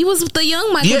too. He was the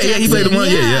young Michael Jackson. Yeah, he played the one.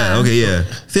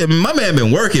 See, my man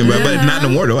been working, bro, but not no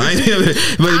more though. But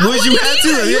would you have to?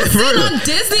 Yeah, for real. On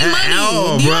Disney money.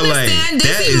 Oh, Do you bro, understand? that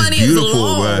Disney is money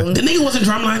beautiful, is The nigga was in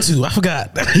Drumline too. I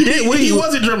forgot. He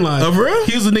was in Drumline. Oh, for real?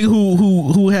 He was the nigga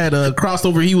who had crossed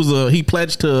over. He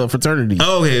pledged to fraternity.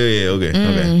 Oh,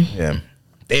 okay. Yeah.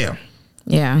 Damn.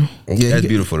 Yeah, that's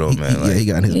beautiful though, man. He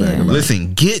got in his bag.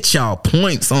 Listen, get y'all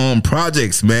points on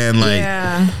projects,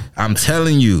 man. I'm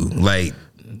telling you,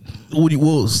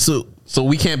 so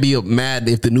we can't be mad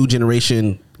if the new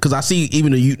generation, because I see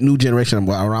even the new generation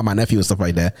around my nephew and stuff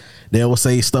like that, they will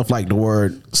say stuff like the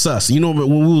word sus. You know, when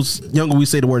we was younger, we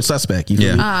say the word suspect.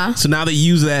 You know? So now they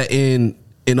use that in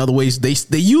other ways.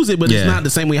 They use it, but it's not the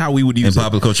same way how we would use it in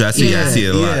popular culture. I see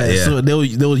it a lot. Yeah. So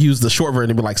they'll use the short version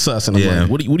and be like sus, and I'm like,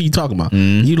 what are you talking about?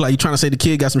 You trying to say the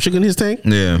kid got some sugar in his tank?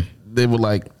 Yeah. They were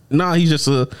like, nah, he's just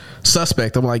a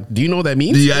suspect. I'm like, do you know what that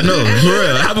means? Yeah, I know. For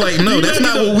real. I'm like, no, that's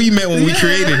not what we meant when we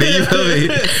created it. You feel me?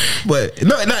 But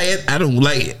no, I don't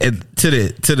like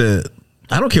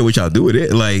I don't care what y'all do with it.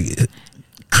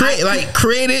 Create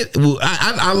it.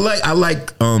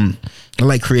 I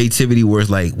like creativity where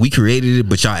it's like we created it,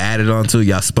 but y'all added on to it,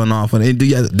 y'all spun off on it,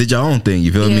 did your own thing.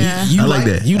 You feel me? I like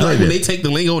that. You like when they take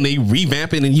the lingo and they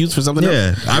revamp it and use it for something else?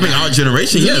 Yeah, I mean our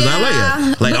generation. Yes, I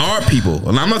like it. Like our people.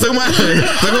 And I'm not talking about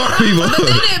like our people. But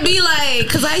then it'd be like,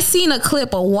 because I seen a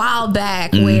clip a while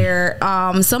back where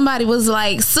somebody was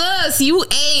like, "Sus, you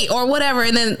ate," or whatever,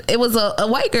 and then it was a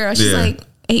white girl. She's like,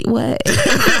 "Ate what?"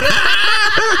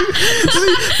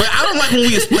 But I don't like when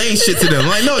we explain shit to them.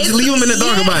 Like, no, just leave them in the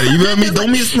dark about it. You know what I mean?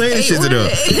 Don't be explaining shit to them.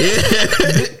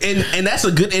 And that's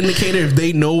a good indicator if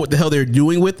they know what the hell they're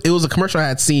doing with. It was a commercial I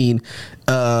had seen.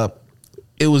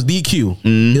 It was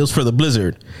DQ. It was for the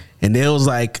Blizzard, and it was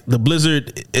like the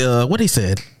Blizzard. What they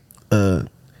said.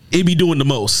 It be doing the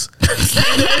most.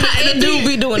 It do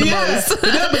be doing the most.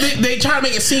 But they try to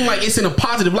make it seem like it's in a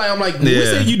positive light. I'm like, we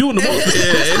say you doing the most.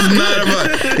 It's not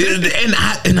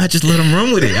about. And I just let them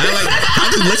run with it.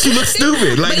 I just let you look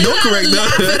stupid. Like, don't correct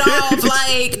laugh it off.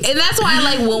 And that's why I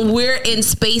like when we're in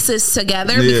spaces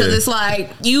together because it's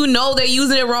like they're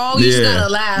using it wrong. You just gotta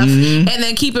laugh and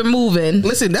then keep it moving.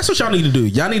 Listen, that's what y'all need to do.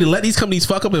 Y'all need to let these companies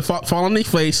fuck up and fall on their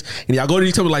face, and y'all go to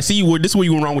these companies like, see, this is where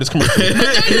you went wrong with this commercial. But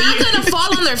they're not gonna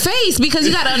fall on their face because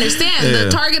you got to understand the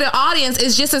targeted audience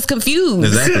is just as confused.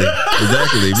 Exactly,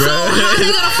 bro. So how are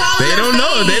they gonna fall They don't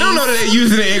know. They don't know that they're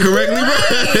using it incorrectly, bro.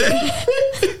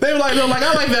 They were like,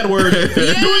 I like that word. Doing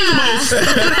the most.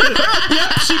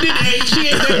 Yep, she did ate. She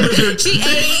ate that blizzard. She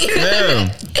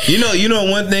ate. You know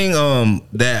one thing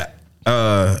that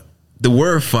the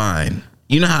word fine.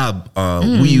 You know how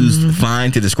we use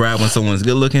fine to describe when someone's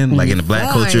good looking, like in the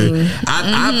black culture.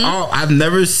 I've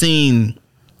never seen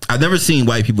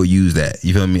white people use that.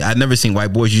 You feel me? I've never seen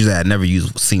white boys use that. I've never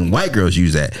seen white girls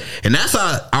use that. And that's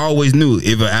how I always knew.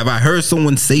 If I heard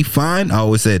someone say fine, I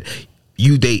always said,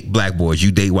 you date black boys,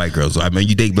 you date white girls. I mean,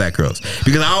 you date black girls,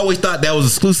 because I always thought that was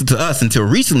exclusive to us until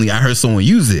recently. I heard someone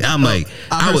use it. I'm like,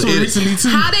 I was recently too.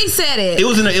 How they said it? It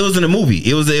was in a movie.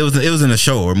 It was in a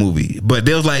show or movie. But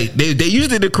they was like they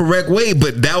used it the correct way.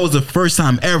 But that was the first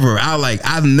time ever.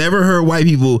 I've never heard white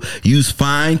people use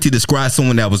fine to describe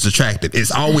someone that was attractive.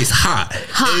 It's always hot.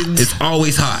 It's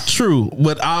always hot. True,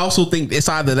 but I also think it's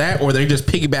either that or they're just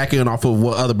piggybacking off of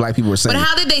what other black people were saying. But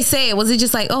how did they say it? Was it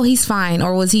just like, oh, he's fine,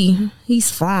 or was he's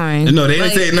fine? No, they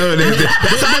didn't say no.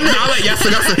 That's how I know. I'm like, y'all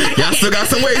still got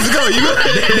some ways to go. You got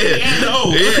they ain't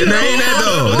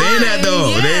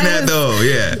that though.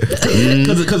 Yeah,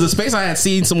 because the space I had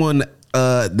seen someone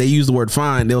they used the word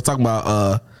fine. They were talking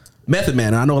about Method Man,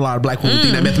 and I know a lot of black women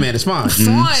think that Method Man is fine.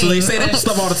 So they say that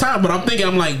stuff all the time. But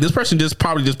I'm like, this person just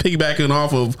probably just piggybacking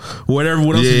off of whatever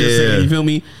else you just said. You feel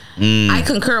me? I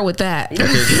concur with that.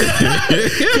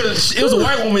 It was a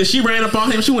white woman. She ran up on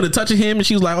him. She wanted to touch him, and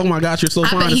she was like, "Oh my gosh, you're so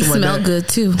fine." I bet he smelled good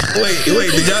too. Wait!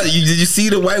 Did you see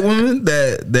the white woman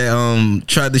that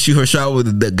tried to shoot her shot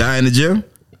with the guy in the gym?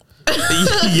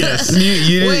 Yes. She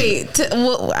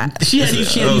had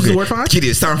used the word fine. Kitty,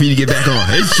 it's time for you to get back on.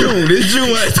 It's June. It's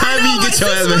time for you to get your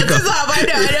ass back on. I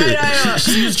know.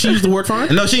 She used the word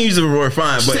fine. No, she didn't use the word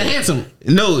fine. She said handsome.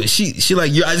 No, she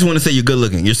like you. I just want to say you're good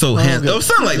looking. You're so handsome. Or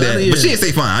something like that. But she didn't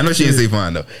say fine. I know she didn't say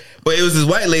fine though. But it was this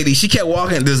white lady. She kept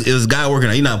walking. It was a guy working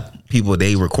out. You know, people,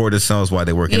 they record themselves while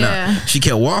they're working out. She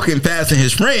kept walking past in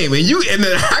his frame, and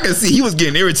then I could see he was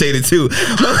getting irritated too.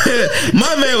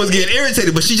 My man was getting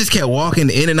irritated, but she just kept walking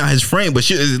in and out his frame. But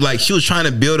she was trying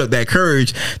to build up that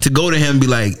courage to go to him and be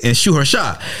like and shoot her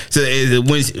shot. So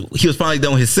when he was finally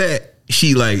done with his set,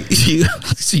 she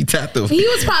tapped him. He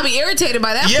was probably irritated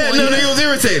by that point. Yeah, no, he was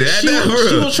irritated. She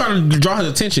was trying to draw his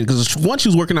attention because once she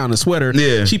was working out in a sweater,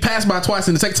 she passed by twice,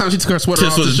 and the second time she took her sweater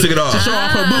off, took it off to show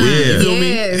off her booty. Yeah. You feel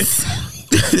me?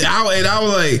 I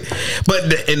was like, but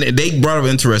they brought up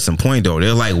an interesting point though.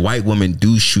 They're like, white women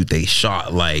do shoot they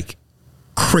shot like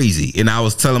crazy, and I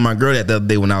was telling my girl that the other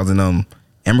day when I was in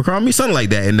Abercrombie, something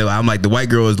like that, and I'm like, the white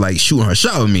girl was like shooting her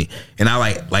shot with me, and I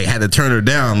like had to turn her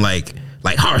down like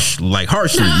harshly, you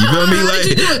feel me?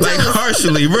 Like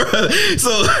harshly, bro.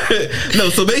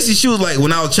 So basically she was like,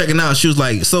 when I was checking out, she was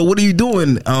like, so what are you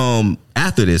doing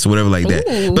after this or whatever like that?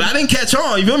 Ooh. But I didn't catch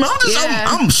on, you feel me?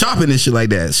 I'm shopping and shit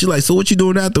like that. She's like, so what you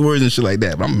doing afterwards and shit like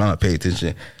that? But I'm not paying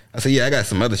attention. I said, yeah, I got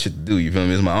some other shit to do, you feel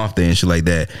me? It's my off day and shit like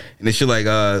that. And then she like,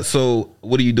 so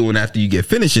what are you doing after you get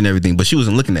finished and everything? But she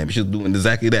wasn't looking at me. She was doing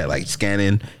exactly that, like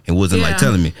scanning and wasn't like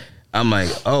telling me. I'm like,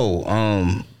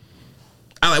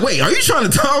 I'm like, wait, are you trying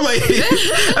to talk? Like,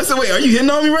 I said, wait, are you hitting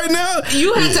on me right now?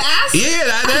 You had to ask? Yeah,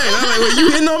 I did. I'm like, wait,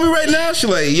 you hitting on me right now? She's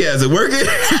like, yeah, is it working?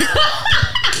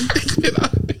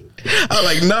 I was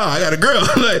like, nah, I got a girl.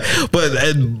 But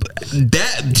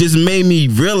that just made me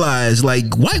realize,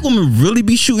 like, white women really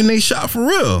be shooting their shot for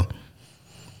real.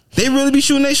 They really be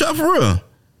shooting their shot for real.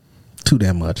 Too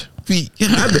damn much.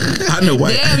 I know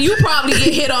why. Damn, you probably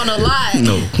get hit on a lot.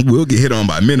 No, we'll get hit on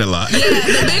by men a lot. Yeah,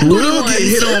 the big we'll get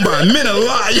hit on by men a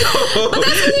lot, yo. But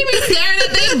that's because they be staring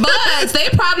at their butts. They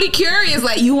probably curious,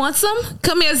 like, you want some?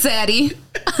 Come here, Zaddy.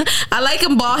 I like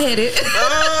him bald headed.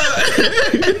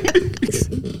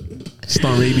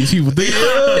 Start making these people think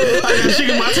I got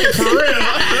chicken my tape for real.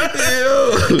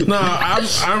 No, I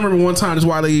remember one time this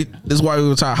white lady was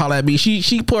trying to holler at me.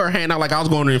 She put her hand out like I was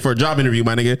going in for a job interview,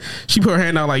 my nigga. She put her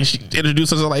hand out like she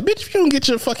introduced herself like, bitch, if you don't get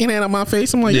your fucking hand out my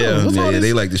face. I'm like, yeah,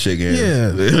 they like to shake hands.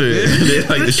 Yeah, they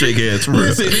like to shake hands for real.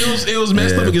 Listen, it was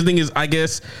messed up because the thing is, I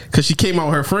guess because she came out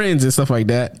with her friends and stuff like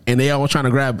that, and they all were trying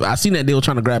to grab. I seen that they were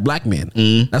trying to grab black men.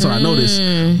 That's what I noticed.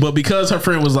 But because her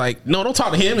friend was like, no, don't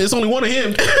talk to him. It's only one of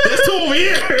him. There's two over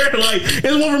here. Like, it's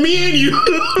one for me and you.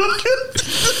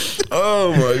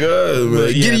 Oh my god,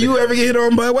 man. Did you ever get hit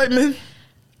on by white men?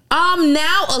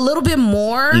 Now a little bit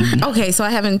more. Okay, so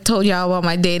I haven't told y'all about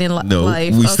my dating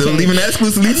life. We still leaving that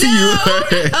exclusively to you.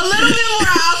 A little bit more.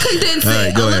 I'll condense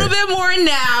it. A little bit more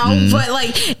now, but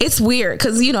like it's weird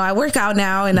because I work out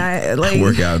now and I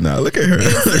work out now. Look at her.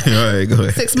 All right, go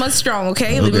ahead. 6 months strong.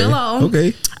 Okay, leave me alone.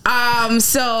 Okay.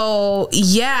 So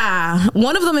yeah,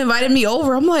 one of them invited me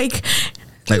over. I'm like.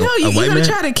 Like you're gonna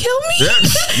try to kill me?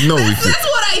 No, that's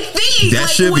what I think. That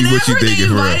should be what you think. They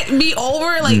invite me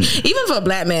over, even for a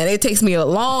black man, it takes me a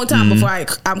long time before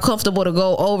I'm comfortable to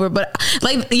go over. But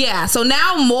so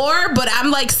now more, but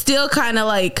I'm like still kind of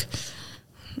like.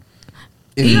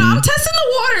 I'm testing the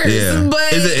waters. Yeah.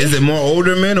 But is it more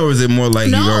older men or is it more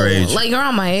like your age? Like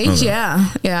around my age? Okay. Yeah.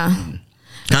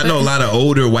 I know a lot of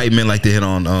older white men like to hit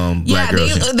on black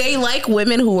girls. They like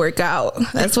women who work out.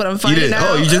 That's what I'm finding out.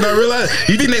 Oh, you just not realize?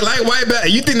 You think they like wide back?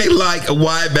 You think they like a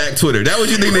wide back Twitter? That what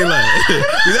you think they like?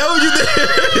 Is that what you think?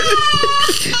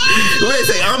 When they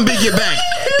say unbig your back,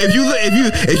 if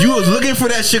you was looking for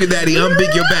that sugar daddy,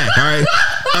 unbig your back. All right,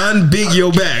 unbig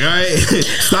your back. All right,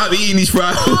 stop eating these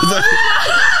fried foods.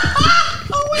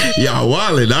 Y'all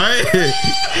wildin', all right?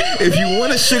 If you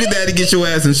want a sugar daddy, get your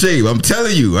ass in shape. I'm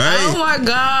telling you, all right? Oh my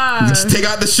god! Just take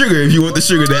out the sugar if you want the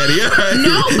sugar daddy. All right?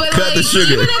 No, but cut the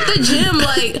sugar. Even at the gym,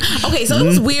 okay, so it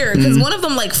was weird because one of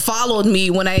them followed me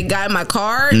when I got in my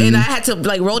car, and I had to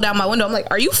roll down my window. I'm like,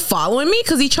 "Are you following me?"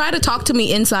 Because he tried to talk to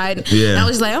me inside. Yeah, and I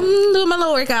was like, "I'm doing my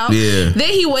little workout." Yeah. Then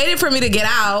he waited for me to get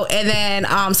out, and then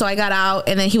so I got out,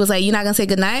 and then he was like, "You're not gonna say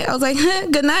goodnight?" I was like,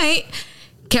 "Good night."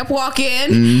 Kept walking,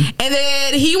 and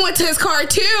then he went to his car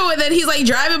too, and then he's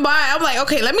driving by. I'm like,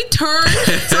 okay, let me turn.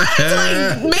 So I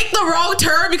had to make the wrong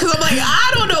turn because I'm like,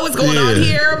 I don't know what's going on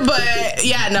here, but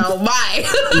yeah, no, bye.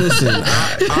 Listen,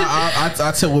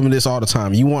 I tell women this all the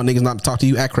time. You want niggas not to talk to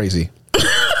you, act crazy.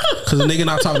 Because a nigga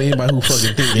not talking to anybody who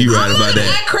fucking think you right about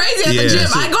that. Act crazy at the gym.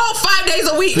 I go 5 days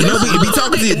a week. No, be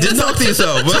talking to you. Just talk to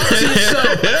yourself.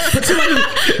 Pretend like you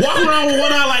walk around with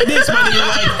one eye like this, my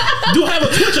nigga. Do have a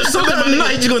twitch or something.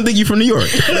 He's just gonna think you from New York.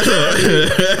 If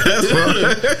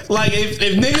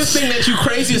niggas think that you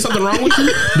crazy or something wrong with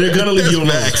you, they're gonna leave you alone.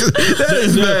 That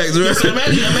is facts, right? So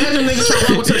imagine niggas trying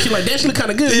to walk with her. She like, that shit look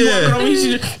kind of good. Yeah,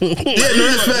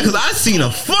 that's facts. Because I seen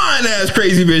a fine ass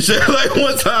crazy bitch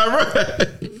one time, right?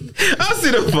 I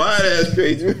seen a fine ass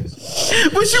crazy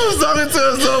bitch, but she was talking to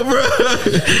us though, bro.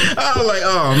 I was like,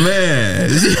 oh man,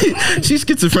 she's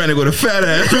schizophrenic with a fat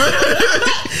ass.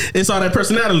 Right? It's all that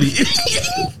personality.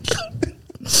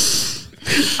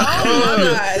 Oh my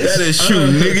gosh. That is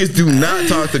true. Niggas do not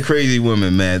talk to crazy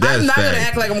women, man. That's I'm not fact. gonna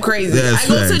act like I'm crazy. That's I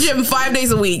go to the facts. gym 5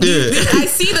 days a week. Yeah. I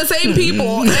see the same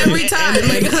people every time.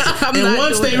 And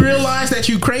once they realize that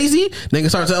you crazy, niggas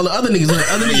start telling the other niggas.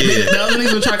 The other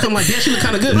niggas will try to come like, yeah, she look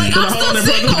kind of good. I'm still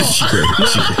single. She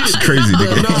crazy,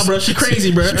 nigga. Nah, bro, she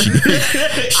crazy, bro. She I'm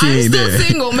ain't still there.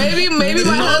 single. Maybe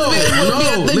my husband will be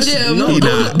at the gym. No,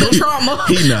 the trauma.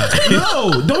 He not.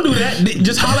 No, don't do that.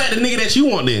 Just holler at the nigga that you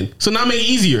want then. So now make it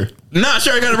easier. Nah,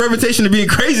 sure, I got a reputation of being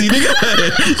crazy, nigga.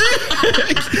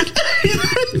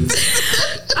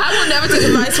 I will never take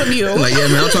advice from you. Like, yeah,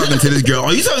 man, I'm talking to this girl.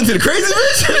 Oh, you talking to the crazy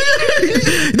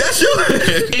bitch? That's you.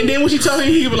 And then when she tell him,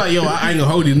 he be like, yo, I ain't gonna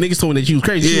hold you. Niggas told me that you was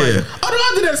crazy. She like, oh, no,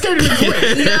 I did that scared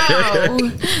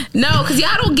niggas. No, because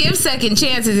y'all don't give second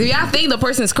chances. If y'all think the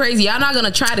person's crazy, y'all not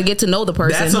gonna try to get to know the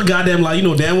person. That's a goddamn lie. You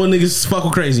know damn well niggas fuck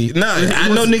with crazy. Nah, I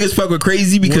know niggas fuck with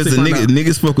crazy because the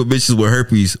niggas fuck with bitches with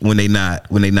herpes when they not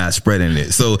spreading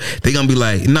it. So they gonna be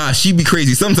like, nah, she be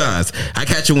crazy sometimes. I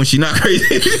catch her when she not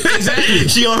crazy. Exactly.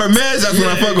 She on her meds, that's when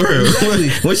I fuck with her.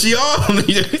 Exactly. When she off,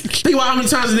 think about how many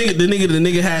times the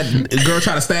nigga had a girl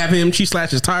try to stab him. She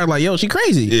slashed his tire like, yo, she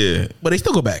crazy. Yeah, but they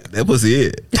still go back. That pussy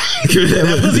it.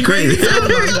 That pussy crazy. Oh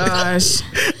my gosh.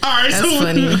 All right, that's so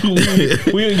funny.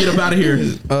 we gonna get up out of here.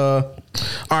 All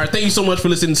right, thank you so much for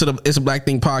listening to the It's a Black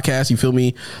Thing podcast. You feel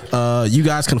me? You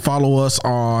guys can follow us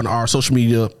on our social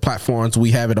media platforms.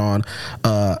 We have it on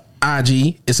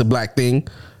IG, It's a Black Thing.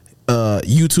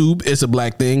 YouTube, It's a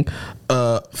Black Thing.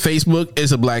 Facebook,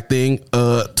 It's a Black Thing.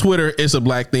 Twitter, It's a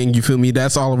Black Thing. You feel me?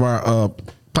 That's all of our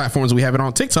platforms. We have it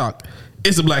on TikTok.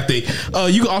 It's a Black Thing.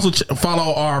 You can also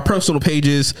follow our personal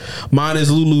pages. Mine is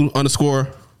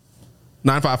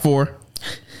Lulu_954.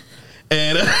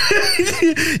 And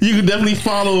you can definitely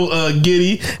follow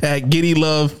Giddy at Giddy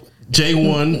Love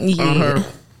J1 on her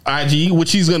IG, which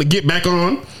she's gonna get back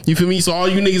on. You feel me? So all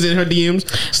you niggas in her DMs,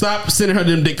 stop sending her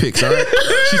them dick pics. All right,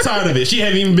 she's tired of it. She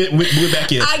haven't even been back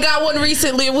yet. I got one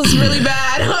recently. It was really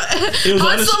bad. It was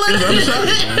unsolicited.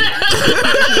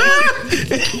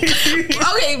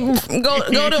 Okay,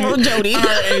 go to Jody. All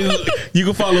right, you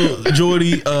can follow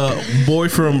Jordy, boy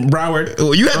from Broward.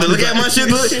 Oh, you have to look at my shit.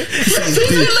 She's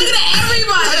been looking at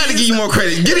everybody. I gotta give you more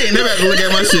credit. Get it. Never have to look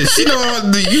at my shit. She know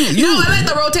you. No, I like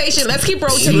the rotation. Let's keep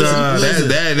rotating. Nah,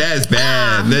 that's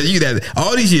bad.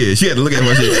 All these years, she had to look at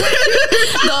my shit.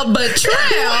 The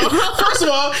betrayal. First of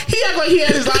all, he act like he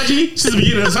had his IG since the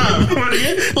beginning of time.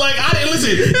 Like, I didn't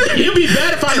listen. It'd be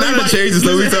bad if I know you changed it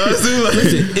so many times too.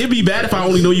 Listen, it'd be bad if I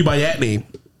only know you by that name.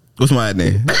 What's my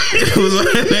name?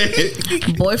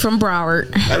 Boy from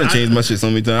Broward. I done changed my shit so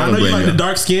many times. I know you like the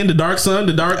dark skin, the dark sun,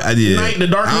 the dark night, the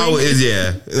dark I always,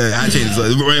 I changed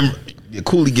it.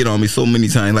 Coolly get on me so many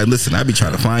times. Like, listen, I be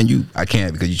trying to find you. I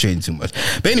can't because you changed too much.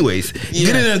 But anyways,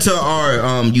 getting into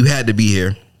our you had to be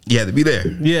here. You had to be there.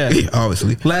 Yeah.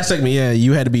 Obviously. Last segment,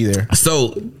 you had to be there.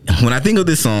 So when I think of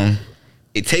this song,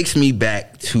 it takes me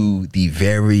back to the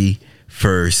very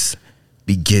first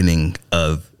beginning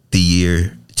of the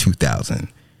year 2000.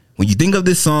 When you think of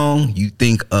this song, you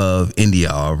think of India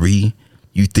Ari,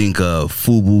 you think of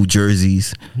FUBU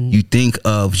jerseys, you think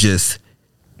of just,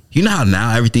 you know how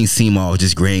now everything seems all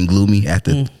just gray and gloomy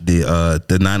after the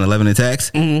 9/11 attacks?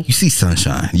 You see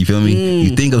sunshine, you feel me?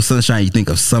 You think of sunshine, you think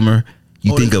of summer,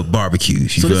 you think of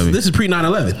barbecues, you feel me? This is pre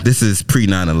 9/11. This is pre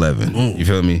 9/11, you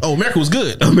feel me? Oh, America was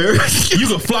good. America. You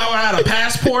could fly without a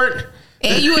passport.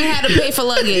 And you had to pay for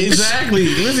luggage. Exactly.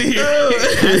 Listen here.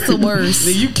 That's the worst.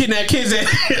 You kidnap kids at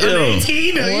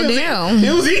 18. Well, damn.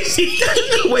 It was easy.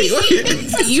 Wait.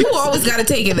 You always got to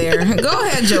take it there. Go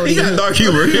ahead, Jody. He got dark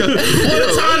humor. What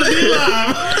a time to be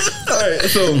alive. All right,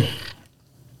 so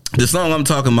the song I'm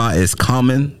talking about is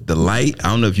Common Delight. I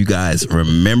don't know if you guys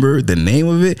remember the name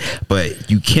of it, but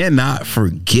you cannot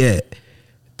forget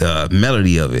the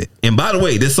melody of it. And by the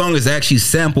way, this song is actually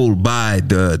sampled by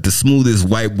the smoothest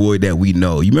white boy that we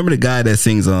know. You remember the guy that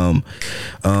sings damn,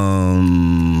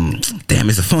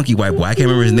 it's a funky white boy. I can't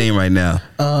remember his name right now.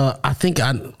 I think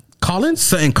Collins?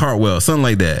 Something Cartwell, something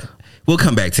like that. We'll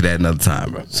come back to that another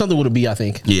time, bro. Something with a B, I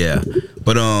think. Yeah.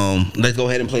 But let's go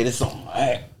ahead and play this song. All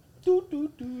right.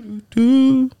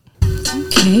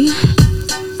 Okay.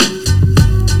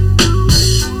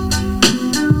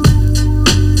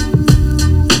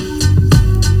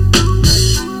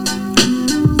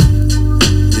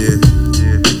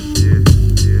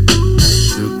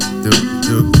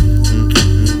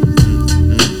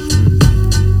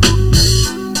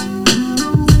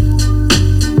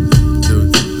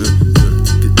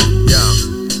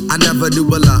 Do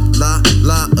a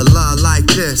la like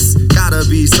this. Gotta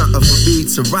be something for me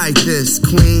to write this.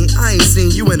 Queen, I ain't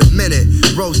seen you in a minute.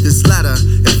 Wrote this letter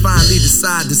and finally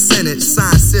decided to send it.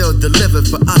 Signed, sealed, delivered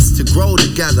for us to grow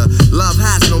together. Love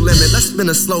has no limit, let's spin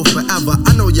it slow forever.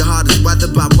 I know your heart is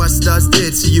weathered by what studs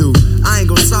did to you. I ain't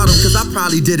gon' start them cause I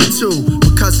probably did it too.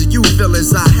 Because of you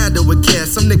feelings I handle with care.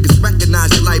 Some niggas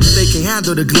recognize your life but they can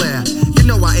handle the glare. You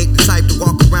know I ain't the type to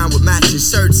walk around with matching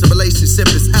shirts. A relationship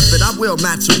is effort, I will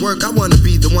match your work. I wanna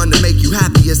be the one to make you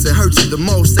happiest and hurt you the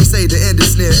most. They say the end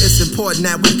is near, it's important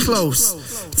that we close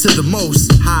to the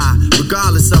most high.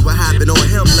 Regardless of what happened on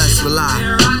him, let's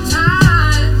rely.